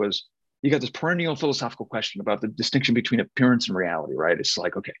first was you got this perennial philosophical question about the distinction between appearance and reality, right? It's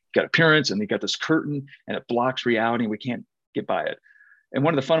like, okay, you got appearance and you got this curtain and it blocks reality and we can't get by it. And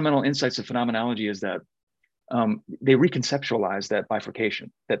one of the fundamental insights of phenomenology is that they reconceptualize that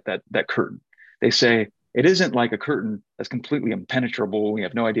bifurcation, that curtain. They say it isn't like a curtain that's completely impenetrable. We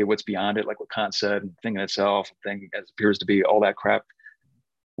have no idea what's beyond it, like what Kant said, thing in itself, thing as appears to be, all that crap.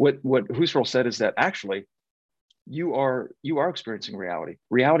 What Husserl said is that actually you are experiencing reality.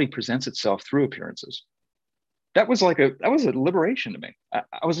 Reality presents itself through appearances. That was a liberation to me.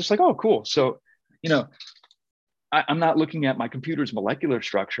 I was just like, oh, cool. So, I'm not looking at my computer's molecular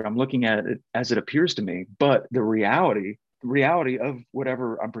structure. I'm looking at it as it appears to me. But the reality of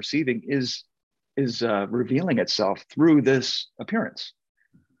whatever I'm perceiving is revealing itself through this appearance.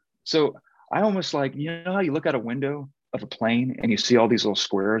 So I almost like, how you look out a window of a plane and you see all these little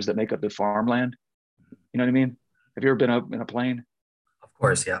squares that make up the farmland. You know what I mean? Have you ever been up in a plane? Of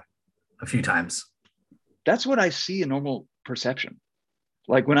course, yeah. A few times. That's what I see in normal perception.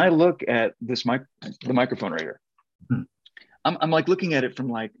 Like when I look at the microphone right here, I'm like looking at it from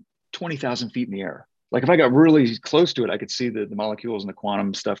like 20,000 feet in the air. Like if I got really close to it, I could see the molecules and the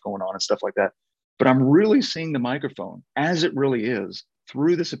quantum stuff going on and stuff like that. But I'm really seeing the microphone as it really is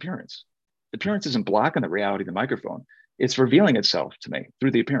through this appearance. The appearance isn't blocking the reality of the microphone. It's revealing itself to me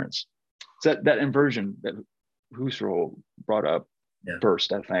through the appearance. So that inversion that Husserl brought up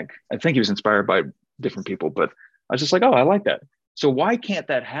first, I think he was inspired by different people, but I was just like, oh, I like that. So why can't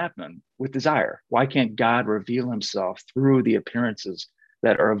that happen with desire? Why can't God reveal himself through the appearances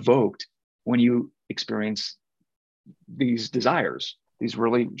that are evoked when you experience these desires, these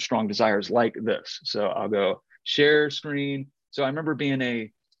really strong desires like this? So I'll go share screen. So I remember being a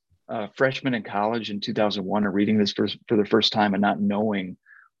freshman in college in 2001 and reading this for the first time and not knowing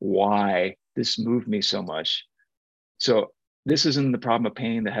why this moved me so much. So this is in The Problem of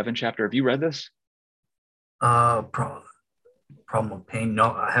Pain, the Heaven chapter. Have you read this? Problem of Pain?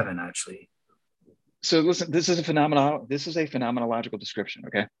 No, I haven't actually. So listen, this is a phenomenological description,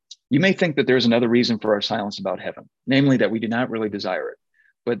 okay? You may think that there's another reason for our silence about heaven, namely that we do not really desire it.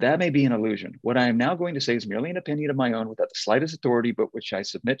 But that may be an illusion. What I am now going to say is merely an opinion of my own without the slightest authority, but which I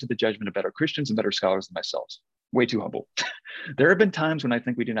submit to the judgment of better Christians and better scholars than myself. Way too humble. There have been times when I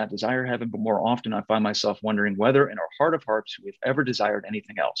think we do not desire heaven, but more often I find myself wondering whether in our heart of hearts we've ever desired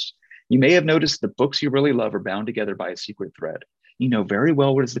anything else. You may have noticed the books you really love are bound together by a secret thread. You know very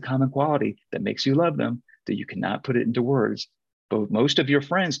well what is the common quality that makes you love them, that you cannot put it into words. But most of your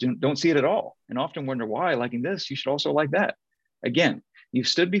friends don't see it at all and often wonder why, liking this, you should also like that. Again, you've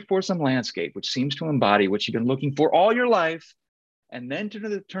stood before some landscape which seems to embody what you've been looking for all your life, and then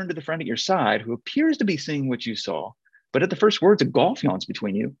turn to the friend at your side who appears to be seeing what you saw. But at the first words, a gulf yawns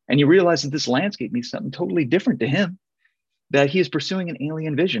between you, and you realize that this landscape means something totally different to him, that he is pursuing an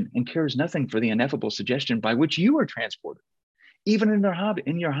alien vision and cares nothing for the ineffable suggestion by which you are transported. Even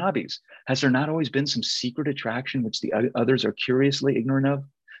in your hobbies, has there not always been some secret attraction which the others are curiously ignorant of?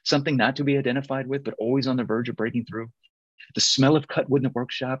 Something not to be identified with, but always on the verge of breaking through? The smell of cut wood in the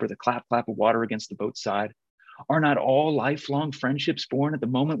workshop or the clap of water against the boat's side? Are not all lifelong friendships born at the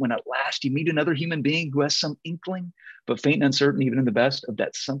moment when at last you meet another human being who has some inkling, but faint and uncertain even in the best, of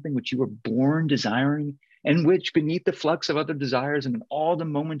that something which you were born desiring, and which beneath the flux of other desires and in all the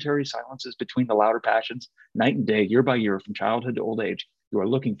momentary silences between the louder passions, night and day, year by year, from childhood to old age, you are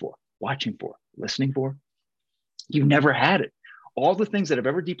looking for, watching for, listening for? You never had it. All the things that have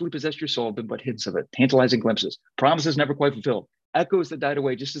ever deeply possessed your soul have been but hints of it, tantalizing glimpses, promises never quite fulfilled, echoes that died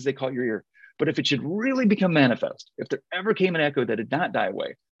away just as they caught your ear. But if it should really become manifest, if there ever came an echo that did not die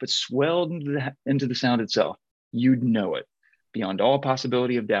away, but swelled into the sound itself, you'd know it. Beyond all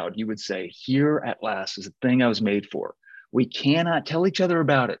possibility of doubt, you would say, here at last is the thing I was made for. We cannot tell each other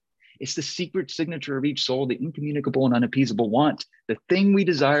about it. It's the secret signature of each soul, the incommunicable and unappeasable want, the thing we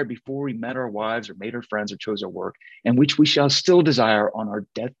desired before we met our wives or made our friends or chose our work, and which we shall still desire on our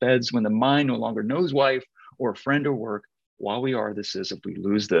deathbeds when the mind no longer knows wife or friend or work. While we are, this is, if we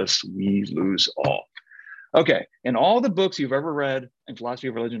lose this, we lose all. Okay, in all the books you've ever read in philosophy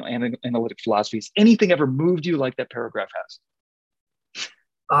of religion and analytic philosophies, anything ever moved you like that paragraph has?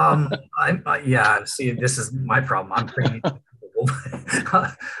 Yeah, see, this is my problem. I'm pretty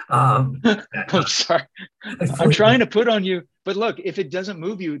I'm sorry. I'm trying to put on you, but look, if it doesn't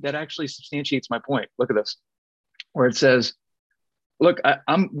move you, that actually substantiates my point. Look at this, where it says, look,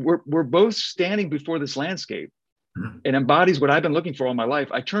 we're both standing before this landscape. It embodies what I've been looking for all my life.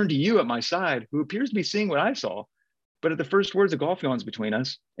 I turn to you at my side, who appears to be seeing what I saw. But at the first words, a gulf yawns between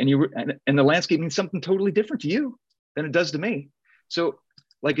us, and the landscape means something totally different to you than it does to me. So,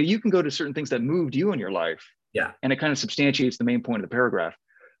 like, you can go to certain things that moved you in your life, Yeah. and it kind of substantiates the main point of the paragraph.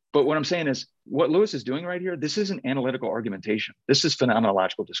 But what I'm saying is, what Lewis is doing right here, this isn't analytical argumentation. This is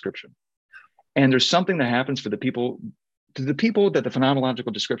phenomenological description. And there's something that happens for the people that the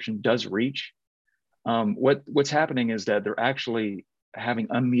phenomenological description does reach. What's happening is that they're actually having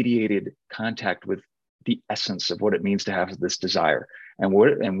unmediated contact with the essence of what it means to have this desire. And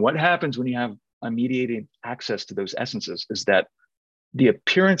what happens when you have unmediated access to those essences is that the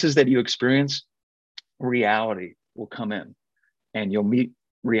appearances that you experience, reality will come in, and you'll meet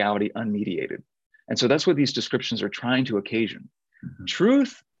reality unmediated. And so that's what these descriptions are trying to occasion. Mm-hmm.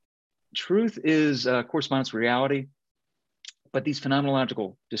 Truth is corresponds to reality, but these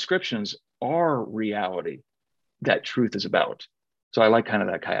phenomenological descriptions are reality that truth is about. So I like kind of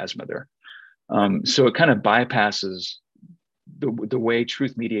that chiasma there. So it kind of bypasses the way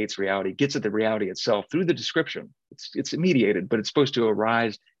truth mediates reality, gets at the reality itself through the description. It's mediated, but it's supposed to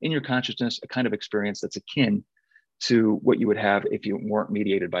arise in your consciousness, a kind of experience that's akin to what you would have if you weren't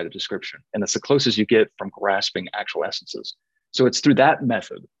mediated by the description. And that's the closest you get from grasping actual essences. So it's through that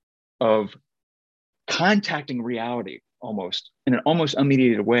method of contacting reality almost in an almost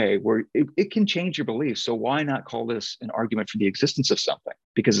unmediated way where it can change your beliefs. So why not call this an argument for the existence of something?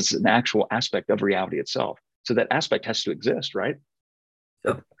 Because it's an actual aspect of reality itself. So that aspect has to exist, right?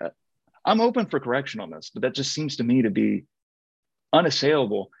 Yep. I'm open for correction on this, but that just seems to me to be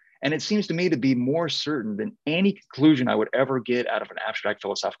unassailable. And it seems to me to be more certain than any conclusion I would ever get out of an abstract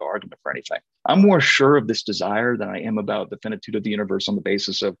philosophical argument for anything. I'm more sure of this desire than I am about the finitude of the universe on the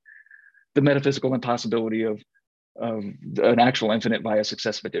basis of the metaphysical impossibility of an actual infinite via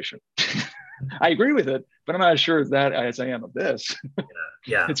successive addition. I agree with it, but I'm not as sure of that as I am of this.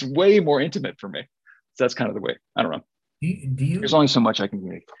 Yeah. It's way more intimate for me. So that's kind of the way. I don't know. Do you There's only so much I can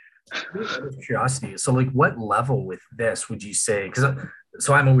make. Out of curiosity, so like what level with this would you say? Because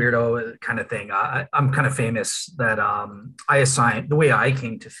so I'm a weirdo kind of thing. I'm kind of famous that I assign the way I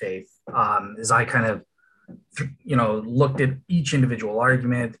came to faith is I kind of looked at each individual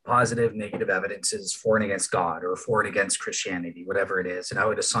argument, positive, negative evidences for and against God or for and against Christianity, whatever it is, and I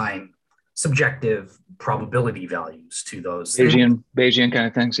would assign subjective probability values to those Bayesian kind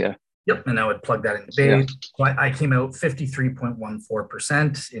of things. Yeah. Yep, and I would plug that into Bayes. Yeah. I came out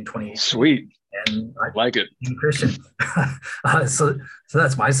 53.14% in 2018. Sweet. And I like it. Christian. So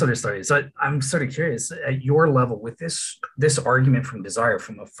that's my sort of story. So I'm sort of curious at your level with this argument from desire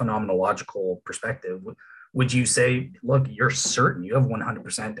from a phenomenological perspective. Would you say, look, you're certain, you have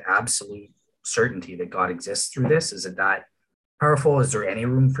 100% absolute certainty that God exists through this? Is it that powerful? Is there any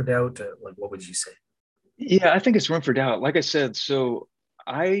room for doubt? Like, what would you say? Yeah, I think it's room for doubt. Like I said, so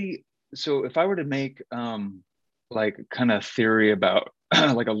if I were to make like kind of theory about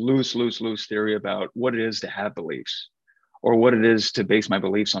like a loose theory about what it is to have beliefs or what it is to base my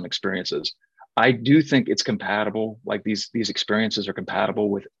beliefs on experiences, I do think it's compatible. Like these experiences are compatible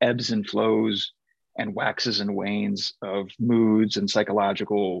with ebbs and flows and waxes and wanes of moods and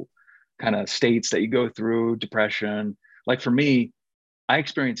psychological kind of states that you go through, depression. Like for me, I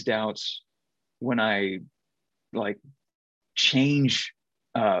experience doubts when I like change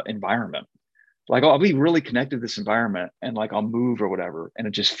environment. Like I'll be really connected to this environment and like I'll move or whatever and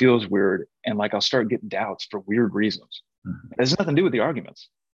it just feels weird and like I'll start getting doubts for weird reasons. It has nothing to do with the arguments.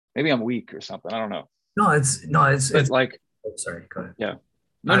 Maybe I'm weak or something. I don't know. It's like oh, sorry, go ahead. Yeah.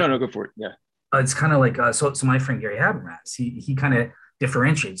 No, go for it. Yeah. It's kind of like so my friend Gary Habermas, he kind of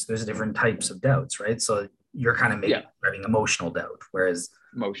differentiates. There's different types of doubts, right? So you're kind of maybe having emotional doubt, whereas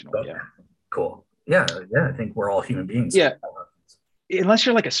emotional, cool. Yeah, I think we're all human beings. Yeah. Unless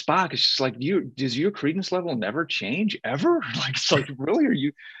you're like a Spock, it's just like does your credence level never change ever? Like it's like really, are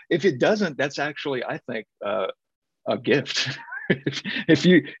you? If it doesn't, that's actually I think a gift. if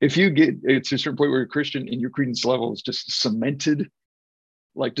you get to a certain point where you're Christian and your credence level is just cemented,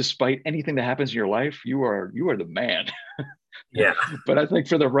 like despite anything that happens in your life, you are the man. Yeah. But I think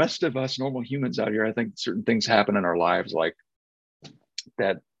for the rest of us normal humans out here, I think certain things happen in our lives like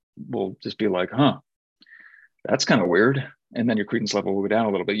that will just be like, huh, that's kind of weird. And then your credence level will go down a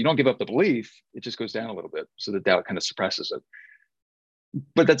little bit. You don't give up the belief, it just goes down a little bit. So the doubt kind of suppresses it.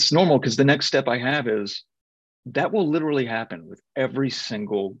 But that's normal because the next step I have is that will literally happen with every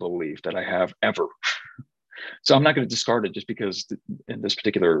single belief that I have ever. So I'm not going to discard it just because in this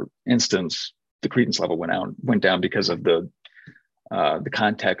particular instance, the credence level went down because of the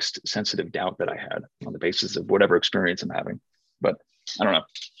context sensitive doubt that I had on the basis of whatever experience I'm having. But I don't know.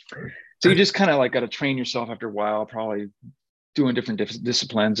 So you just kind of like got to train yourself after a while, probably doing different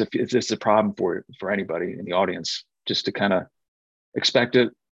disciplines. If this is a problem for anybody in the audience, just to kind of expect it,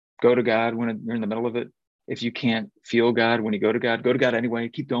 go to God when you're in the middle of it. If you can't feel God when you go to God anyway,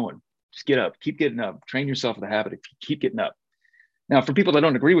 keep going. Just get up, keep getting up, train yourself with the habit of keep getting up. Now, for people that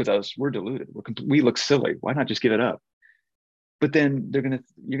don't agree with us, we're deluded. We look silly. Why not just give it up? But then you're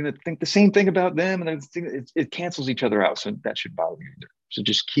gonna think the same thing about them, and it cancels each other out. So that should bother you either. So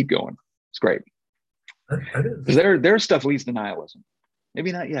just keep going. It's great. Because their stuff leads to nihilism.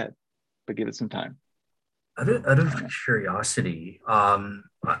 Maybe not yet, but give it some time. Out of curiosity,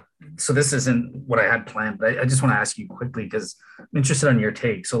 so this isn't what I had planned, but I just want to ask you quickly because I'm interested on your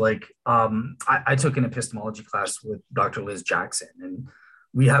take. So, like, I took an epistemology class with Dr. Liz Jackson, and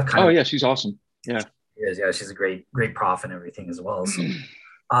we have kind of. Yeah, she's awesome. Yeah, yeah, she's a great prof and everything as well. So,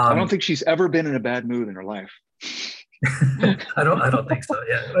 I don't think she's ever been in a bad mood in her life. I don't think so.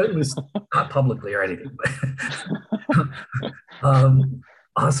 Yeah, at least not publicly or anything. But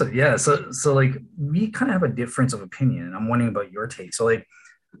awesome. Yeah. So like we kind of have a difference of opinion, and I'm wondering about your take. So like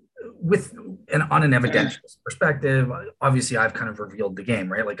on an evidential perspective, obviously I've kind of revealed the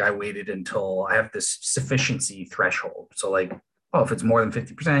game, right? Like I waited until I have this sufficiency threshold. So like, if it's more than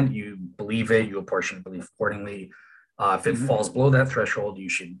 50%, you believe it, you apportion belief accordingly. If it falls below that threshold, you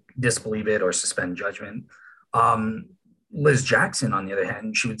should disbelieve it or suspend judgment. Liz Jackson, on the other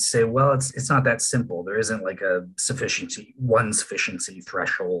hand, she would say, well, it's not that simple. There isn't like a sufficiency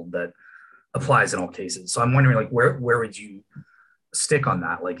threshold that applies in all cases. So I'm wondering, like, where would you stick on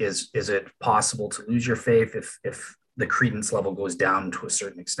that? Like, is it possible to lose your faith if the credence level goes down to a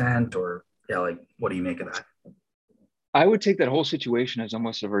certain extent, or like, what do you make of that? I would take that whole situation as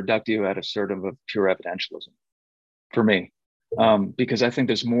almost a reductio ad absurdum of pure evidentialism for me, because I think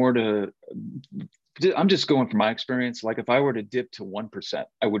there's more to. I'm just going from my experience. Like if I were to dip to 1%,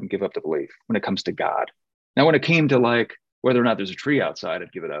 I wouldn't give up the belief when it comes to God. Now, when it came to like whether or not there's a tree outside,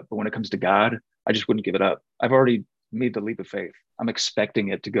 I'd give it up. But when it comes to God, I just wouldn't give it up. I've already made the leap of faith. I'm expecting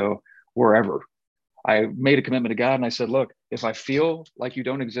it to go wherever. I made a commitment to God and I said, look, if I feel like you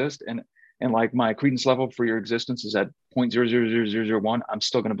don't exist and like my credence level for your existence is at 0.000001, I'm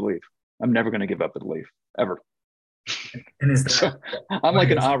still going to believe. I'm never going to give up the belief ever. And is that, so I'm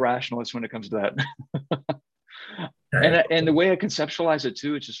like an rationalist when it comes to that. And the way I conceptualize it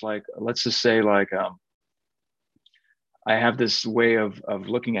too, it's just like, let's just say like, I have this way of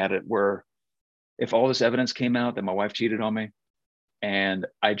looking at it where if all this evidence came out that my wife cheated on me and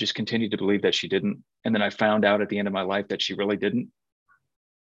I just continued to believe that she didn't, and then I found out at the end of my life that she really didn't,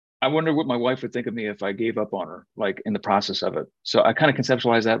 I wonder what my wife would think of me if I gave up on her, like in the process of it. So I kind of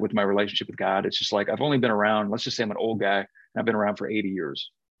conceptualize that with my relationship with God. It's just like, I've only been around, let's just say I'm an old guy and I've been around for 80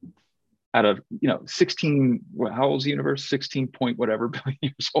 years out of, 16, how old is the universe? 16 point whatever billion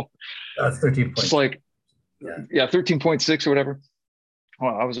years old. 13. Just like, yeah, 13.6 or whatever.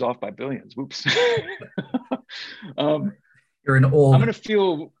 Well, I was off by billions. Whoops. You're an old. I'm gonna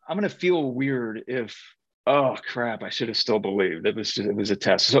feel weird if, oh crap, I should have still believed. It was a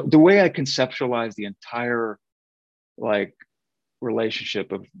test. So the way I conceptualize the entire like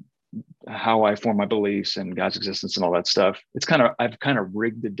relationship of how I form my beliefs and God's existence and all that stuff, I've kind of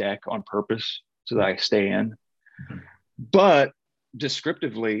rigged the deck on purpose so that I stay in. Mm-hmm. But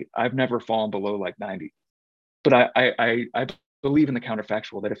descriptively, I've never fallen below like 90. But I believe in the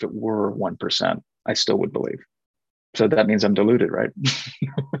counterfactual that if it were 1%, I still would believe. So that means I'm deluded, right?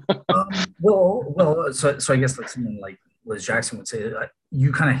 So I guess like someone like Liz Jackson would say,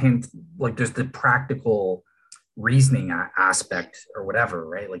 you kind of hint like there's the practical reasoning aspect or whatever,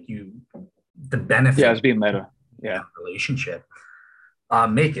 right? Like the benefit. Yeah, it's being meta. Yeah, relationship.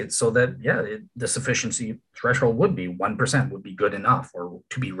 Make it so that the sufficiency threshold would be 1% would be good enough, or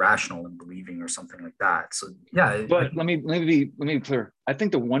to be rational in believing, or something like that. So but let me be clear. I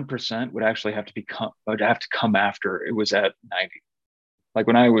think the 1% would actually have to come after it was at 90. Like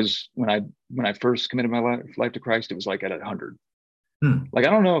when I first committed my life to Christ, it was like at 100. Like I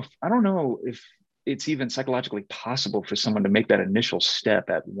don't know if it's even psychologically possible for someone to make that initial step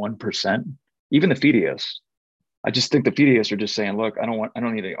at 1%. Even the fideists. I just think the fideists are just saying, look, I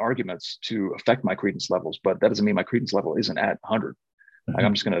don't need any arguments to affect my credence levels, but that doesn't mean my credence level isn't at 100. Mm-hmm. Like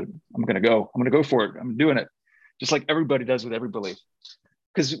I'm going to go for it. I'm doing it just like everybody does with every belief.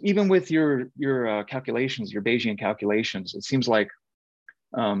 Because even with your calculations, your Bayesian calculations, it seems like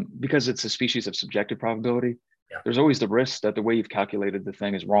because it's a species of subjective probability, there's always the risk that the way you've calculated the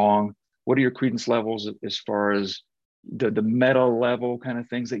thing is wrong. what are your credence levels as far as the meta level kind of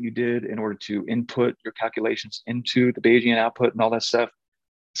things that you did in order to input your calculations into the Bayesian output and all that stuff?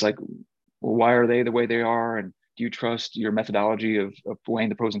 It's like, well, why are they the way they are? And do you trust your methodology of weighing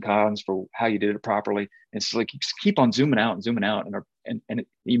the pros and cons for how you did it properly? And it's like you just keep on zooming out and zooming out, and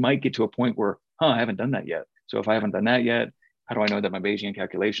you might get to a point where, I haven't done that yet. So if I haven't done that yet, how do I know that my Bayesian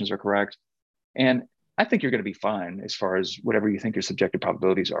calculations are correct? And I think you're going to be fine as far as whatever you think your subjective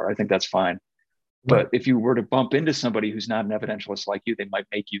probabilities are. I think that's fine. But if you were to bump into somebody who's not an evidentialist like you, they might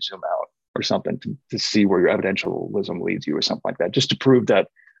make you zoom out or something to see where your evidentialism leads you or something like that, just to prove that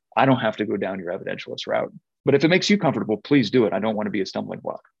I don't have to go down your evidentialist route. But if it makes you comfortable, please do it. I don't want to be a stumbling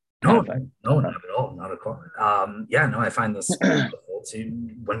block. No, not at all. Not at all. I find this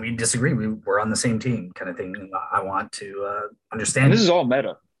when we disagree, we're on the same team kind of thing. I want to understand. And this is all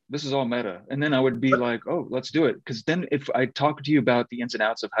meta. And then I would be like, oh, let's do it. Because then if I talk to you about the ins and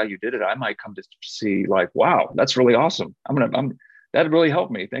outs of how you did it, I might come to see like, wow, that's really awesome. That really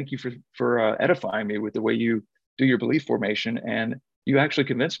helped me. Thank you for edifying me with the way you do your belief formation. And you actually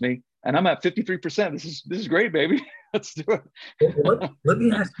convinced me. And I'm at 53%. This is great, baby. Let's do it. Let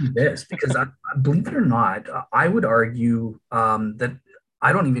me ask you this, because I believe it or not, I would argue that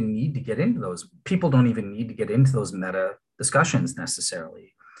I don't even need to get into those. People don't even need to get into those meta discussions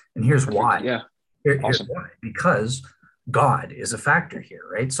necessarily. And here's why. Yeah. Here's why. Because God is a factor here,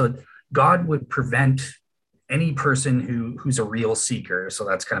 right? So God would prevent any person who's a real seeker. So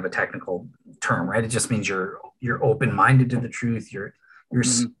that's kind of a technical term, right? It just means you're open-minded to the truth. You're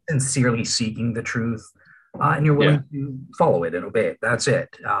sincerely seeking the truth, and you're willing to follow it and obey it. That's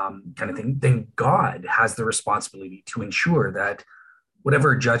it, kind of thing. Then God has the responsibility to ensure that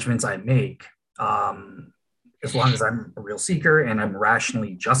whatever judgments I make, as long as I'm a real seeker and I'm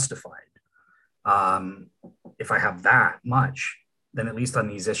rationally justified, if I have that much, then at least on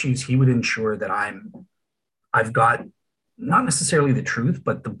these issues, he would ensure that I've got not necessarily the truth,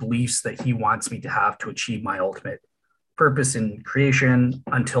 but the beliefs that he wants me to have to achieve my ultimate purpose in creation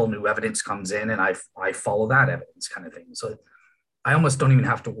until new evidence comes in, and I follow that evidence kind of thing. So I almost don't even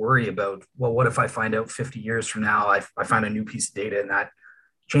have to worry about, well, what if I find out 50 years from now, I find a new piece of data and that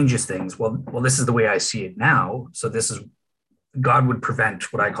changes things. Well, this is the way I see it now. So God would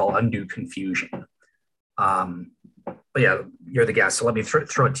prevent what I call undue confusion. But yeah, you're the guest. So let me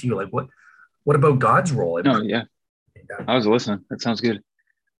throw it to you. Like what about God's role? I was listening. That sounds good.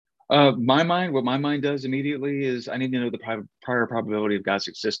 What my mind does immediately is I need to know the prior probability of God's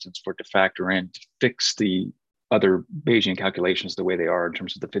existence for it to factor in to fix the other Bayesian calculations the way they are in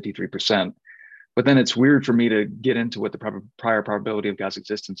terms of the 53%. But then it's weird for me to get into what the prior probability of God's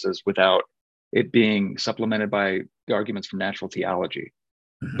existence is without it being supplemented by the arguments from natural theology.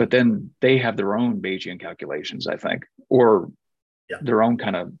 Mm-hmm. But then they have their own Bayesian calculations, I think, or their own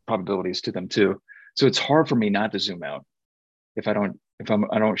kind of probabilities to them too. So it's hard for me not to zoom out if I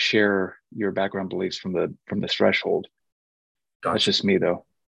don't share your background beliefs from the threshold. Gotcha. That's just me though.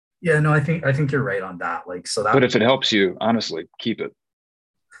 Yeah, no, I think you're right on that. Like, so that. But if it helps you, honestly, keep it.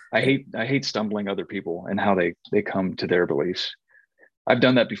 I hate stumbling other people and how they come to their beliefs. I've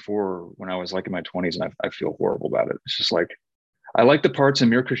done that before when I was like in my 20s, and I feel horrible about it. It's just like, I like the parts in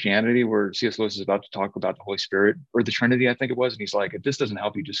Mere Christianity where C.S. Lewis is about to talk about the Holy Spirit or the Trinity, I think it was. And he's like, if this doesn't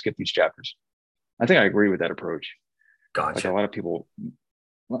help you, just skip these chapters. I think I agree with that approach. Gotcha. Like a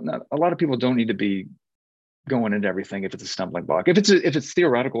lot of people don't need to be going into everything if it's a stumbling block. If it's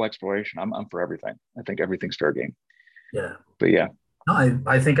theoretical exploration, I'm for everything. I think everything's fair game. Yeah. But yeah. No,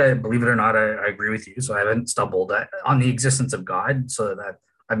 I think believe it or not, I agree with you. So I haven't stumbled on the existence of God, so that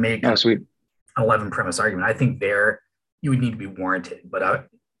I've made an 11 premise argument. I think there you would need to be warranted, but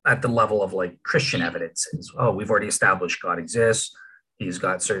at the level of like Christian evidence, we've already established God exists. He's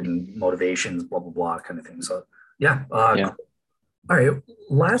got certain motivations, blah, blah, blah kind of thing. So yeah. Cool. All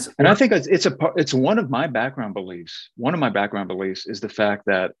right. I think it's one of my background beliefs. One of my background beliefs is the fact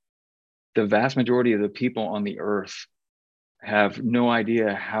that the vast majority of the people on the earth have no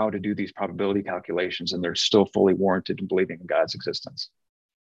idea how to do these probability calculations, and they're still fully warranted in believing in God's existence.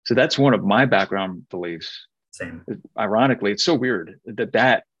 So that's one of my background beliefs. Same. Ironically, it's so weird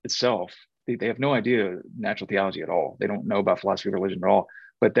that itself, they have no idea natural theology at all. They don't know about philosophy of religion at all.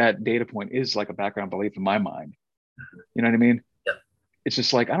 But that data point is like a background belief in my mind. You know what I mean? Yeah. It's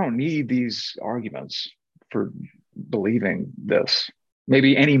just like, I don't need these arguments for believing this.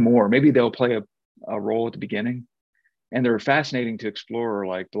 Maybe anymore. Maybe they'll play a role at the beginning. And they're fascinating to explore,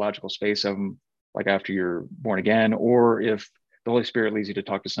 like the logical space of them, like after you're born again, or if the Holy Spirit leads you to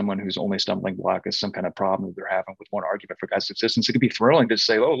talk to someone whose only stumbling block is some kind of problem that they're having with one argument for God's existence. It could be thrilling to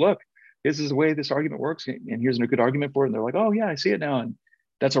say, oh, look, this is the way this argument works, and here's a good argument for it. And they're like, oh, yeah, I see it now. And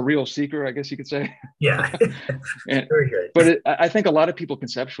that's a real seeker, I guess you could say. Yeah. And, Very good. but I think a lot of people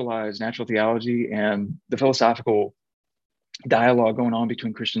conceptualize natural theology and the philosophical dialogue going on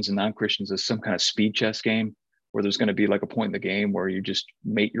between Christians and non-Christians as some kind of speed chess game where there's going to be like a point in the game where you just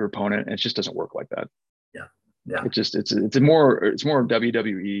mate your opponent, and it just doesn't work like that. Yeah. Yeah. It's more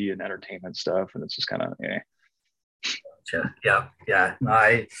WWE and entertainment stuff, and it's just kind of Yeah.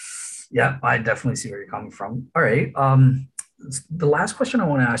 I definitely see where you're coming from. All right. The last question I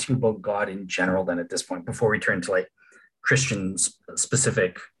want to ask you about God in general, then at this point, before we turn to like Christian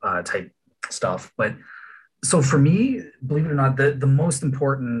specific type stuff. But so for me, believe it or not, the most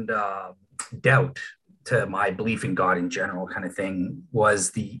important doubt to my belief in God in general kind of thing was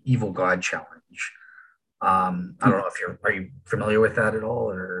the evil God challenge. I don't know if are you familiar with that at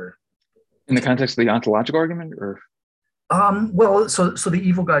all, or in the context of the ontological argument, or well, so the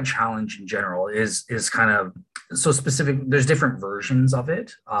evil God challenge in general is kind of so specific. There's different versions of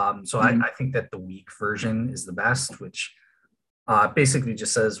it. So I think that the weak version is the best, which basically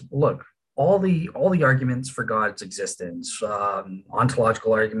just says, look, all the arguments for God's existence,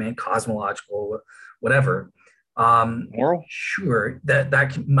 ontological argument, cosmological, whatever. moral, sure,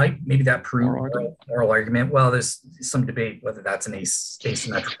 maybe that prove moral argument. Well, there's some debate whether that's an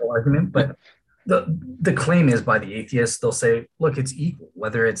asymmetrical argument, but the claim is by the atheists, they'll say, look, it's equal,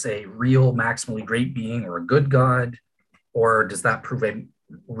 whether it's a real maximally great being or a good God, or does that prove a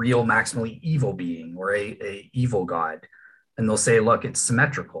real maximally evil being or a evil God? And they'll say, look, it's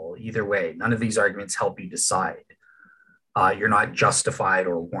symmetrical either way. None of these arguments help you decide. You're not justified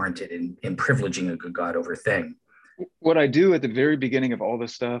or warranted in privileging a good God over thing. What I do at the very beginning of all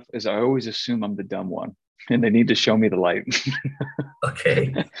this stuff is I always assume I'm the dumb one and they need to show me the light.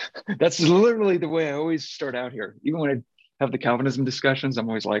 Okay. That's literally the way I always start out here. Even when I have the Calvinism discussions, I'm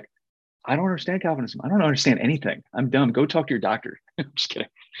always like, I don't understand Calvinism. I don't understand anything. I'm dumb. Go talk to your doctor. I'm just kidding.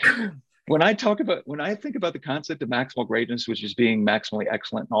 When I think about the concept of maximal greatness, which is being maximally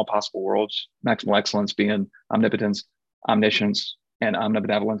excellent in all possible worlds, maximal excellence being omnipotence, omniscience, and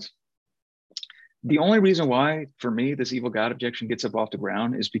omnibenevolence, the only reason why, for me, this evil God objection gets up off the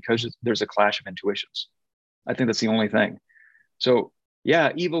ground is because there's a clash of intuitions. I think that's the only thing. So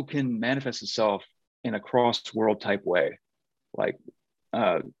yeah, evil can manifest itself in a cross-world type way. Like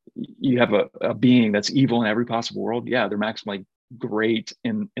you have a being that's evil in every possible world. Yeah, they're maximally great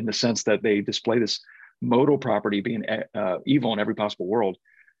in the sense that they display this modal property being evil in every possible world.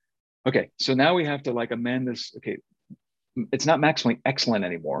 Okay, so now we have to like amend this. Okay, it's not maximally excellent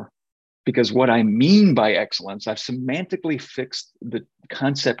anymore, because what I mean by excellence, I've semantically fixed the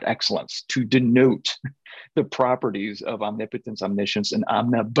concept excellence to denote the properties of omnipotence, omniscience, and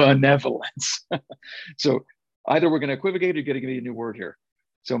omnibenevolence. So either we're going to equivocate or you're going to give me a new word here.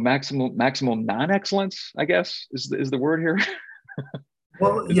 So maximal non-excellence, I guess, is the word here.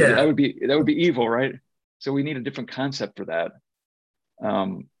 Well, yeah, that would be evil, right? So we need a different concept for that,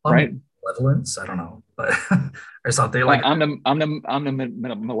 right? Malevolence, I don't know, but or something like I'm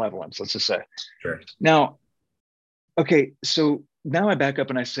the malevolence. Let's just say. Sure. Now, okay, so now I back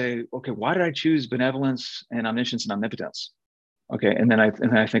up and I say, okay, why did I choose benevolence and omniscience and omnipotence? Okay, and then I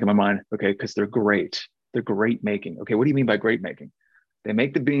think in my mind, okay, because they're great. They're great making. Okay, what do you mean by great making? They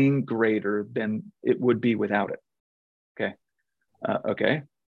make the being greater than it would be without it. Okay.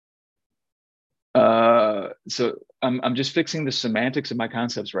 So I'm just fixing the semantics of my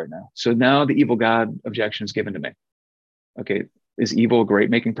concepts right now. So now the evil God objection is given to me. Okay, is evil a great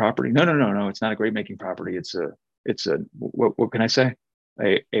making property? No. It's not a great making property. It's a what can I say?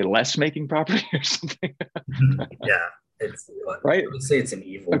 A less making property or something. Yeah, it's right. Let's say it's an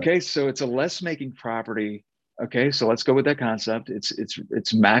evil. Okay, so it's a less making property. Okay, so let's go with that concept. It's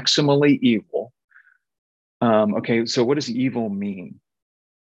maximally evil. Okay, so what does evil mean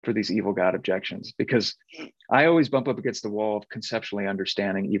for these evil God objections? Because I always bump up against the wall of conceptually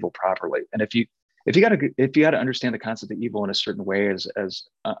understanding evil properly. And if you got to understand the concept of evil in a certain way as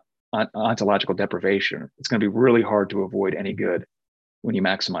ontological deprivation, it's going to be really hard to avoid any good when you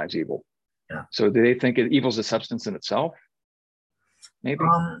maximize evil. Yeah. So do they think evil is a substance in itself? Maybe.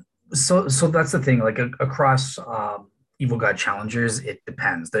 So that's the thing. Like across evil God challengers, it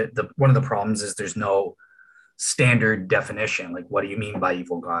depends. The one of the problems is there's no standard definition. Like, what do you mean by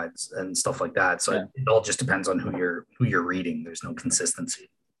evil gods and stuff like that? So it all just depends on who you're reading. There's no consistency.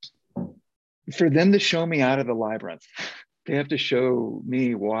 For them to show me out of the labyrinth, they have to show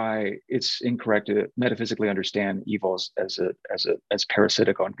me why it's incorrect to metaphysically understand evil as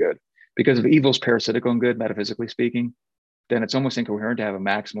parasitic on good. Because if evil is parasitic on good, metaphysically speaking, then it's almost incoherent to have a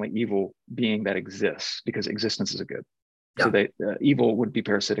maximally evil being that exists, because existence is a good. Yeah. So evil would be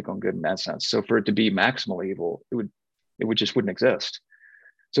parasitic on good in that sense. So for it to be maximally evil, it just wouldn't exist.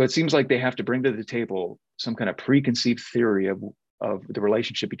 So it seems like they have to bring to the table some kind of preconceived theory of the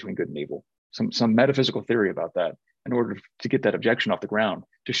relationship between good and evil, some metaphysical theory about that in order to get that objection off the ground,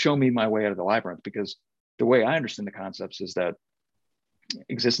 to show me my way out of the labyrinth. Because the way I understand the concepts is that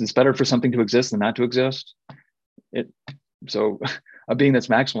existence better for something to exist than not to exist. So a being that's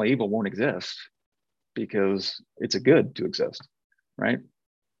maximally evil won't exist because it's a good to exist, right?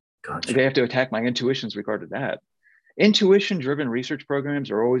 Gotcha. They have to attack my intuitions regarding that. Intuition driven research programs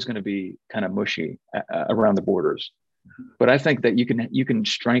are always going to be kind of mushy around the borders, but I think that you can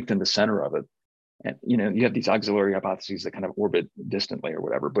strengthen the center of it. And you have these auxiliary hypotheses that kind of orbit distantly or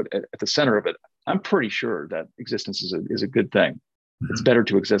whatever, but at the center of it, I'm pretty sure that existence is a good thing. It's better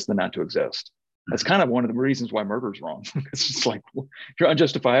to exist than not to exist. That's kind of one of the reasons why murder is wrong. It's just like you're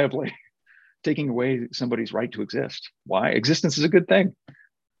unjustifiably taking away somebody's right to exist. Why? Existence is a good thing.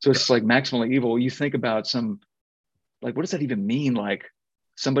 So it's like maximally evil. You think about what does that even mean? Like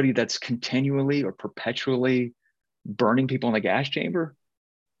somebody that's continually or perpetually burning people in the gas chamber,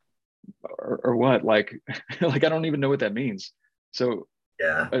 or what? Like I don't even know what that means. So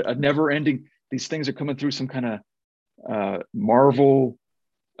Yeah. a never ending, these things are coming through some kind of Marvel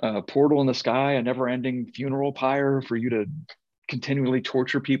portal in the sky, a never ending funeral pyre for you to continually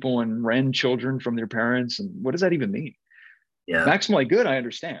torture people and rend children from their parents. And what does that even mean? Yeah. Maximally good, I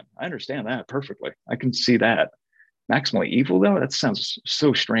understand that perfectly. I can see that. Maximally evil, though, that sounds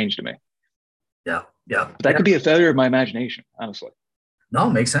so strange to me. Yeah. But that could be a failure of my imagination, honestly. No,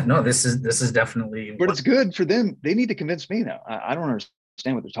 makes sense. No, this is definitely. But it's good for them. They need to convince me now. I don't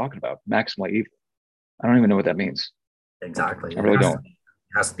understand what they're talking about. Maximally evil. I don't even know what that means. Exactly. I really don't.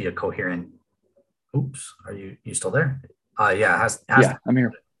 It has to be a coherent. Oops, are you still there? Yeah, it has yeah, I'm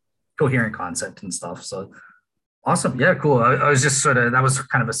here. Coherent concept and stuff. So awesome. Yeah, cool. I was just that was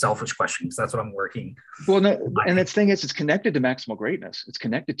kind of a selfish question because that's what I'm working. Well, no, and the thing is, it's connected to maximal greatness. It's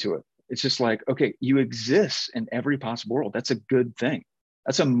connected to it. It's just like, okay, you exist in every possible world. That's a good thing.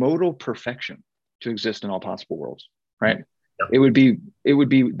 That's a modal perfection to exist in all possible worlds, right? Yep. They would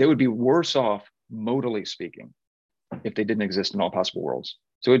be worse off, modally speaking, if they didn't exist in all possible worlds.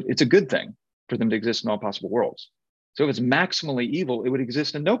 So it's a good thing for them to exist in all possible worlds. So if it's maximally evil, it would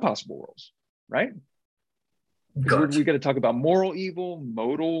exist in no possible worlds, right? Gotcha. We got to talk about moral evil,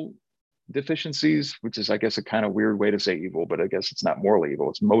 modal deficiencies, which is, I guess, a kind of weird way to say evil, but I guess it's not morally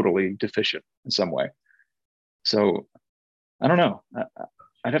evil. It's modally deficient in some way. So I don't know.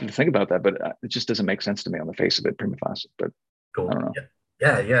 I'd have to think about that, but it just doesn't make sense to me on the face of it, prima facie. But cool. I don't know.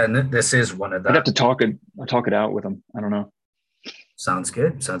 Yeah. And this is one of the. I'd have to talk it out with them. I don't know. Sounds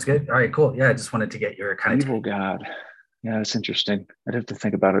good. All right, cool. Yeah, I just wanted to get your kind of evil God. Yeah, that's interesting. I'd have to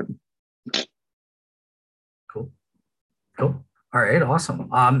think about it. Cool. All right, awesome.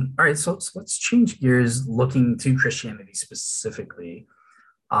 All right, so let's change gears, looking to Christianity specifically,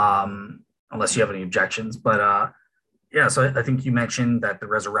 unless you have any objections. But yeah, so I think you mentioned that the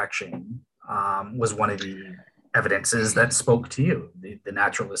resurrection was one of the evidences that spoke to you. The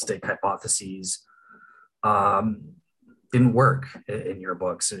naturalistic hypotheses didn't work in your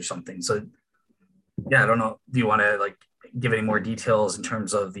books or something. So yeah, I don't know. Do you want to give any more details in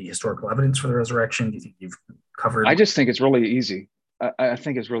terms of the historical evidence for the resurrection? Do you think you've covered? I just think it's really easy. I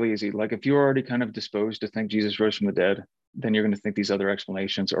think it's really easy. Like if you're already kind of disposed to think Jesus rose from the dead, then you're going to think these other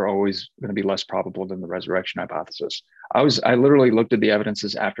explanations are always going to be less probable than the resurrection hypothesis. I literally looked at the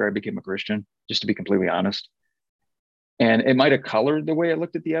evidences after I became a Christian, just to be completely honest. And it might have colored the way I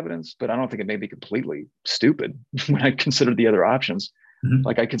looked at the evidence, but I don't think it made me completely stupid when I considered the other options. Mm-hmm.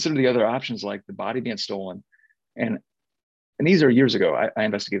 Like I considered the other options, like the body being stolen. And these are years ago. I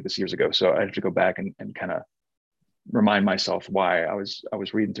investigated this years ago. So I have to go back and kind of remind myself why I was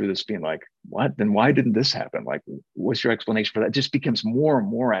reading through this being like, what? Then why didn't this happen? Like, what's your explanation for that? It just becomes more and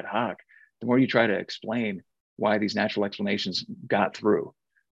more ad hoc. The more you try to explain why these natural explanations got through,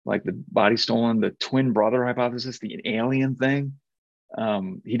 like the body stolen, the twin brother hypothesis, the alien thing.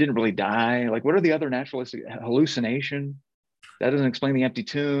 He didn't really die. Like, what are the other naturalistic hallucination? That doesn't explain the empty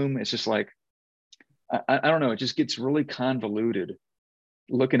tomb. It's just like, I don't know. It just gets really convoluted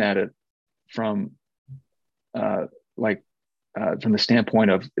looking at it from from the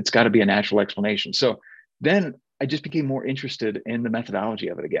standpoint of it's got to be a natural explanation. So then I just became more interested in the methodology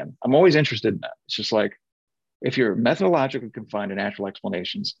of it again. I'm always interested in that. It's just like, if you're methodologically confined to natural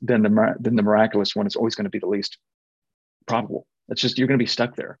explanations, then the miraculous one is always going to be the least probable. It's just, you're going to be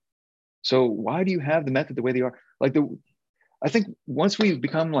stuck there. So why do you have the method the way they are? I think once we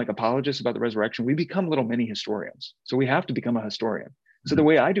become like apologists about the resurrection, we become little mini historians. So we have to become a historian. So the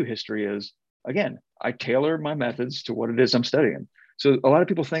way I do history is, again, I tailor my methods to what it is I'm studying. So a lot of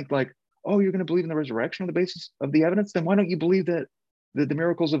people think like, oh, you're going to believe in the resurrection on the basis of the evidence? Then why don't you believe that the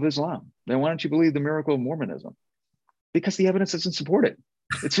miracles of Islam? Then why don't you believe the miracle of Mormonism? Because the evidence doesn't support it.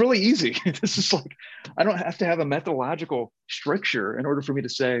 It's really easy. This is like, I don't have to have a methodological stricture in order for me to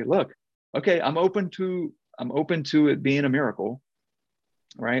say, look, okay, I'm open to it being a miracle,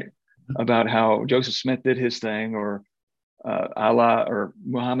 right? About how Joseph Smith did his thing, or Allah or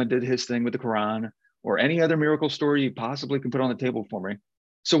Muhammad did his thing with the Quran, or any other miracle story you possibly can put on the table for me.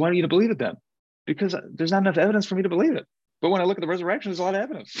 So why don't you believe it then? Because there's not enough evidence for me to believe it. But when I look at the resurrection, there's a lot of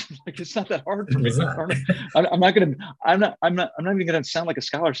evidence. Like, it's not that hard for me. I'm not even gonna sound like a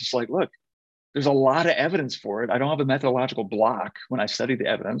scholar. It's just like, look, there's a lot of evidence for it. I don't have a methodological block when I study the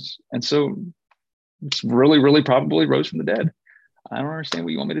evidence. And so it's really, really probably rose from the dead. I don't understand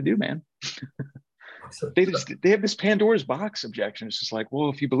what you want me to do, man. They have this Pandora's box objection. It's just like, well,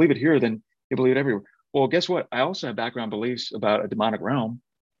 if you believe it here, then you believe it everywhere. Well, guess what? I also have background beliefs about a demonic realm.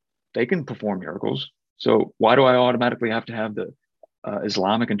 They can perform miracles. So why do I automatically have to have the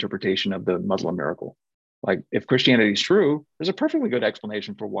Islamic interpretation of the Muslim miracle? Like, if Christianity is true, there's a perfectly good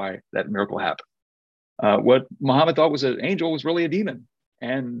explanation for why that miracle happened. What Muhammad thought was an angel was really a demon,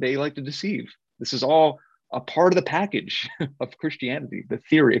 and they like to deceive. This is all a part of the package of Christianity, the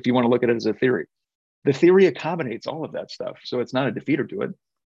theory, if you want to look at it as a theory. The theory accommodates all of that stuff. So it's not a defeater to it.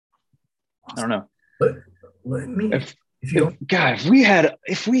 I don't know. Let me, if we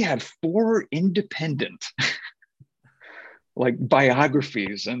had 4 independent like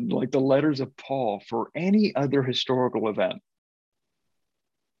biographies and like the letters of Paul for any other historical event,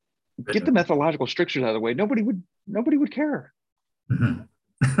 get the methodological strictures out of the way, nobody would care.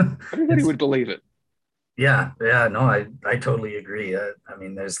 Mm-hmm. Everybody would believe it. Yeah, no, I totally agree. I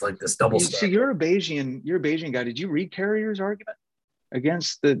mean, there's like this double standard. So you're a Bayesian guy. Did you read Carrier's argument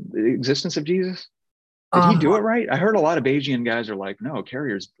against the existence of Jesus? Did he do it right? I heard a lot of Bayesian guys are like, no,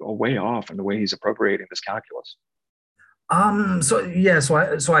 Carrier's way off in the way he's appropriating this calculus.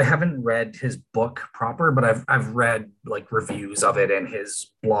 So I haven't read his book proper, but I've read like reviews of it and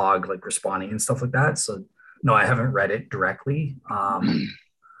his blog, like responding and stuff like that. So no, I haven't read it directly.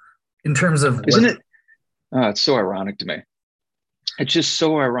 In terms of it's so ironic to me. It's just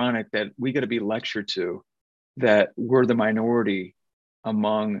so ironic that we got to be lectured to that we're the minority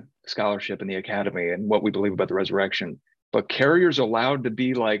among scholarship in the academy and what we believe about the resurrection. But Carrier's allowed to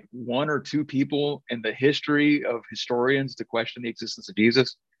be like 1 or 2 people in the history of historians to question the existence of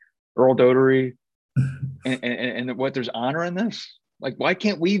Jesus, Earl Dotery, and what there's honor in this. Like, why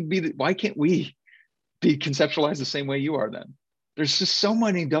can't we be conceptualized the same way you are then? There's just so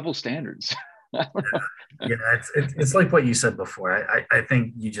many double standards. Yeah, it's like what you said before. I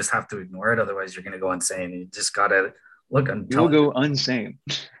think you just have to ignore it. Otherwise, you're going to go insane. You just got to look. You'll go insane.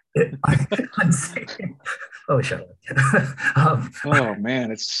 Insane. Oh, shut up. Oh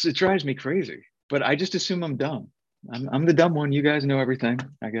man, it drives me crazy. But I just assume I'm dumb. I'm the dumb one. You guys know everything,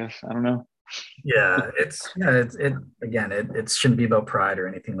 I guess. I don't know. Yeah, it shouldn't be about pride or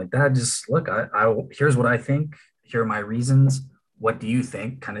anything like that. Just look, here's what I think. Here are my reasons. What do you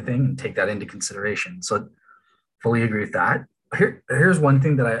think, kind of thing, and take that into consideration. So fully agree with that. Here's one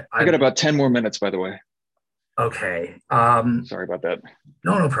thing that I got about 10 more minutes, by the way. Okay. Sorry about that.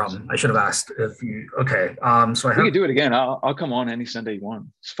 No problem. I should have asked if you. Okay. So we could do it again. I'll come on any Sunday you want.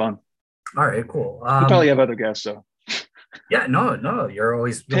 It's fun. All right. Cool. You probably have other guests, so. Yeah. No. You're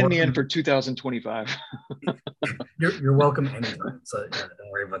always pin me in for 2025. You're welcome anytime. So yeah, don't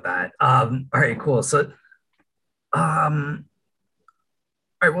worry about that. All right. Cool. So,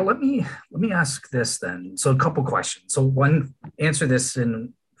 all right, well, let me ask this then. So a couple questions. So one, answer this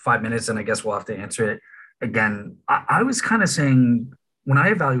in 5 minutes, and I guess we'll have to answer it again. I was kind of saying, when I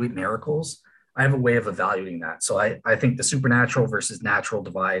evaluate miracles, I have a way of evaluating that. So I think the supernatural versus natural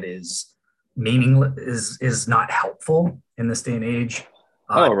divide is meaningless, is not helpful in this day and age.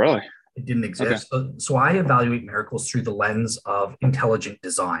 Oh, really? It didn't exist. Okay. So I evaluate miracles through the lens of intelligent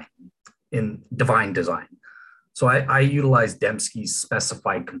design, in divine design. So I utilize Dembski's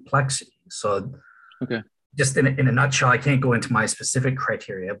specified complexity. So just in a nutshell, I can't go into my specific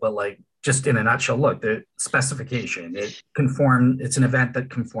criteria, but like just in a nutshell, look, the specification, it's an event that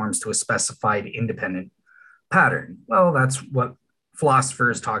conforms to a specified independent pattern. Well, that's what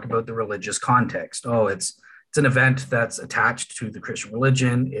philosophers talk about the religious context. Oh, it's an event that's attached to the Christian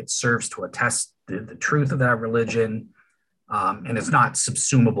religion. It serves to attest the truth of that religion. And it's not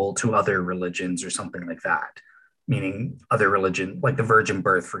subsumable to other religions or something like that. Meaning other religion, like the virgin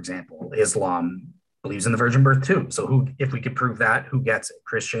birth, for example. Islam believes in the virgin birth too. So if we could prove that, who gets it?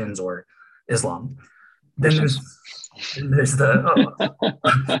 Christians or Islam? Then there's and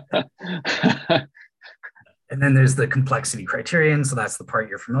then there's the complexity criterion. So that's the part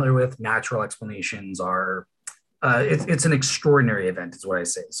you're familiar with. Natural explanations are it's an extraordinary event, is what I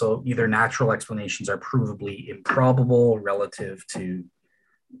say. So either natural explanations are provably improbable relative to,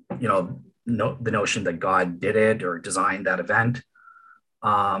 the notion that God did it or designed that event,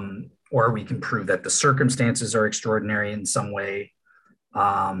 or we can prove that the circumstances are extraordinary in some way,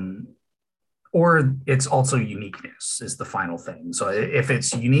 or it's also uniqueness is the final thing. So if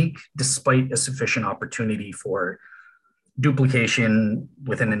it's unique despite a sufficient opportunity for duplication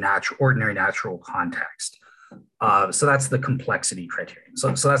within a ordinary natural context. So that's the complexity criterion.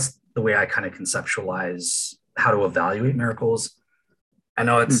 So that's the way I kind of conceptualize how to evaluate miracles. I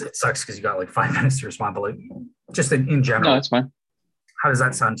know it sucks because you got like 5 minutes to respond, but like just in general, no, that's fine. How does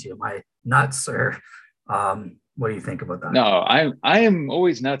that sound to you? Am I nuts, or what do you think about that? No, I am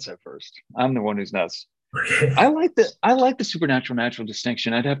always nuts at first. I'm the one who's nuts. Okay. I like the supernatural natural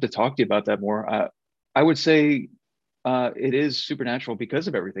distinction. I'd have to talk to you about that more. I would say it is supernatural because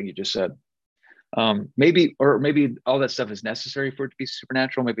of everything you just said. Maybe all that stuff is necessary for it to be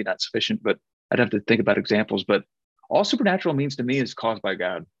supernatural, maybe not sufficient, but I'd have to think about examples. But all supernatural means to me is caused by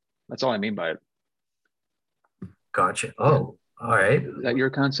God. That's all I mean by it. Gotcha. Oh, all right. Is that your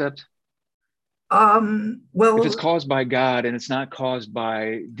concept? Well, if it's caused by God and it's not caused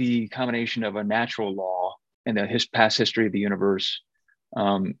by the combination of a natural law and the past history of the universe,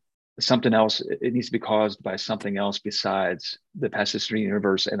 something else, it needs to be caused by something else besides the past history of the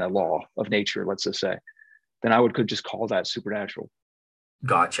universe and a law of nature, let's just say, then I could just call that supernatural.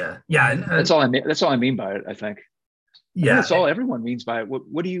 Gotcha. Yeah. That's all I mean by it, I think. Yeah. That's all everyone means by it.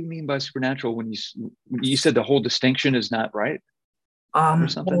 What do you mean by supernatural when you said the whole distinction is not right? Or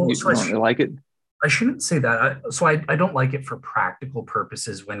something? Well, you don't like it? I shouldn't say that. I don't like it for practical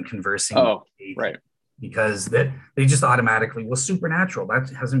purposes when conversing. Oh, right. Because they just automatically, supernatural. That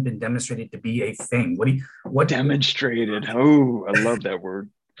hasn't been demonstrated to be a thing. What demonstrated? Oh, I love that word.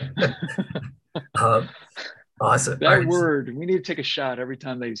 Awesome. That word. We need to take a shot every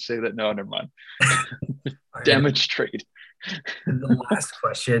time they say that. No, never mind. Demonstrate. The last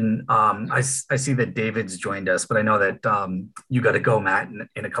question. I see that David's joined us, but I know that you got to go, Matt,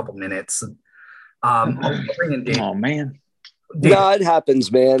 in a couple minutes. I'll bring in David. Oh man. David. No, it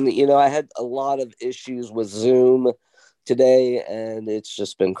happens, man. I had a lot of issues with Zoom today, and it's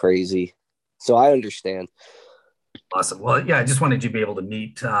just been crazy. So I understand. Awesome. Well, yeah, I just wanted you to be able to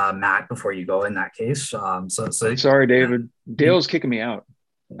meet Matt before you go in that case. So sorry, David. Dale's kicking me out.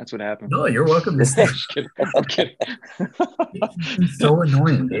 That's what happened. No, you're welcome to stay. I'm kidding. He's so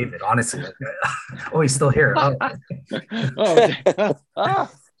annoying, David, honestly. Oh, he's still here. Oh.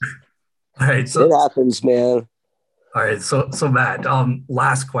 All right. So it happens, man. All right. So Matt,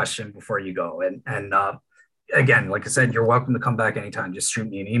 last question before you go. And again, like I said, you're welcome to come back anytime. Just shoot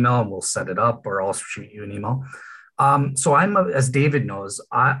me an email and we'll set it up, or I'll shoot you an email. So as David knows,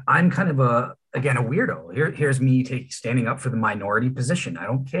 I'm kind of a weirdo. Here's me standing up for the minority position. I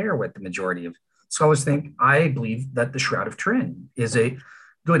don't care what the majority of scholars think. I believe that the Shroud of Turin is a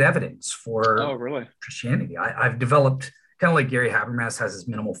good evidence for Christianity. I've developed, kind of like Gary Habermas has his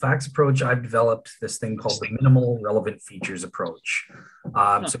minimal facts approach, I've developed this thing called the minimal relevant features approach.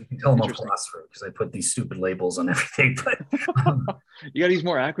 So you can tell I'm a philosopher because I put these stupid labels on everything. But you got to use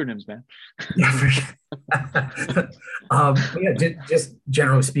more acronyms, man. Yeah, for sure. Just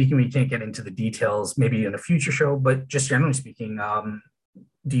generally speaking, we can't get into the details maybe in a future show, but just generally speaking,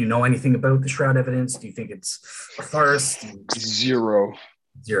 do you know anything about the Shroud evidence? Do you think it's a farce? Zero.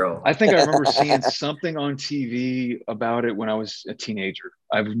 I think I remember seeing something on TV about it when I was a teenager.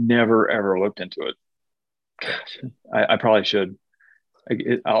 I've never, ever looked into it. I probably should.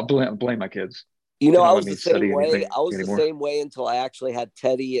 I'll blame my kids. I was the same way. The same way until I actually had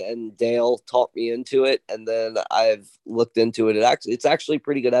Teddy and Dale talk me into it. And then I've looked into it. It's actually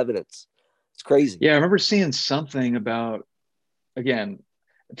pretty good evidence. It's crazy. Yeah, I remember seeing something about, again,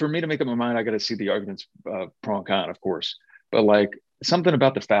 for me to make up my mind, I got to see the arguments pro and con, of course. But like, something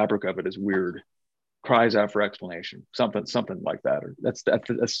about the fabric of it is weird. Cries out for explanation. Something like that. Or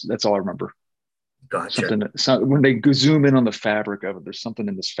that's all I remember. Gotcha. When they zoom in on the fabric of it, there's something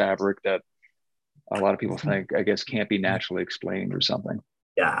in this fabric that a lot of people think, I guess, can't be naturally explained or something.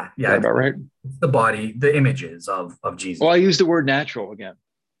 Yeah. Is that about right? The body, the images of Jesus. Well, I used the word natural again.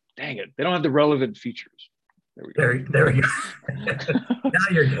 Dang it. They don't have the relevant features. There we go. There we go. Now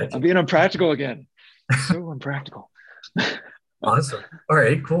you're good. I'm being unpractical again. So unpractical. Awesome. All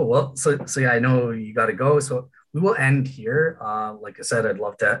right, cool. Well, so yeah, I know you got to go. So we will end here. Like I said, I'd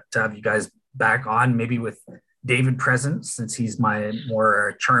love to have you guys back on, maybe with David present, since he's my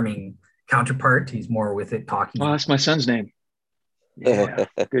more charming counterpart. He's more with it talking. Oh, that's my son's name. Yeah,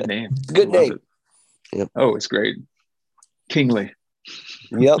 good name. It's a good name. Yep. Oh, it's great. Kingly.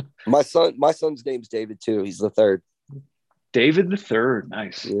 Yep. My son's name's David too. He's the third. David the third.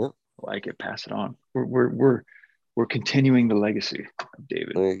 Nice. Yeah. I like it. Pass it on. We're continuing the legacy of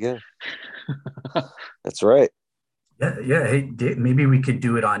David. There you go. That's right. Yeah. Hey, maybe we could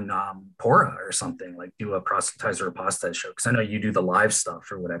do it on Pora or something, like do a proselytizer apostatize show. Because I know you do the live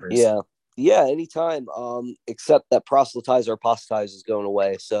stuff or whatever. Yeah, anytime. Except that proselytizer apostatize is going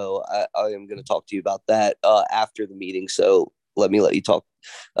away. So I am going to talk to you about that after the meeting. So let me let you talk.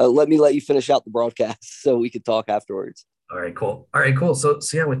 Let me let you finish out the broadcast so we can talk afterwards. All right, cool. So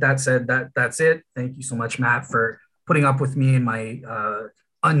yeah, with that said, that's it. Thank you so much, Matt, for putting up with me and my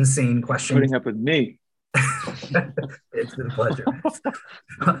unsane questions. Putting up with me. It's been a pleasure.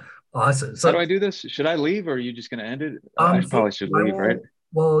 Awesome. So how do I do this? Should I leave or are you just going to end it? I probably should leave, right?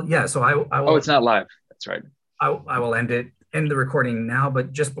 Well, yeah. So I will. Oh, it's not live. That's right. I will end the recording now.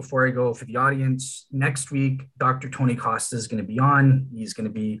 But just before I go, for the audience, next week, Dr. Tony Costa is going to be on. He's going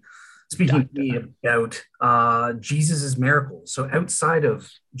to be speaking to me about Jesus's miracles. So outside of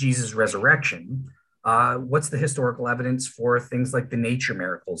Jesus' resurrection, what's the historical evidence for things like the nature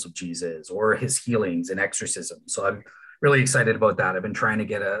miracles of Jesus or his healings and exorcisms? So I'm really excited about that. I've been trying to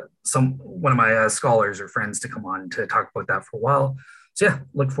get one of my scholars or friends to come on to talk about that for a while. So yeah,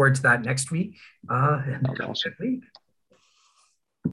 look forward to that next week. Awesome.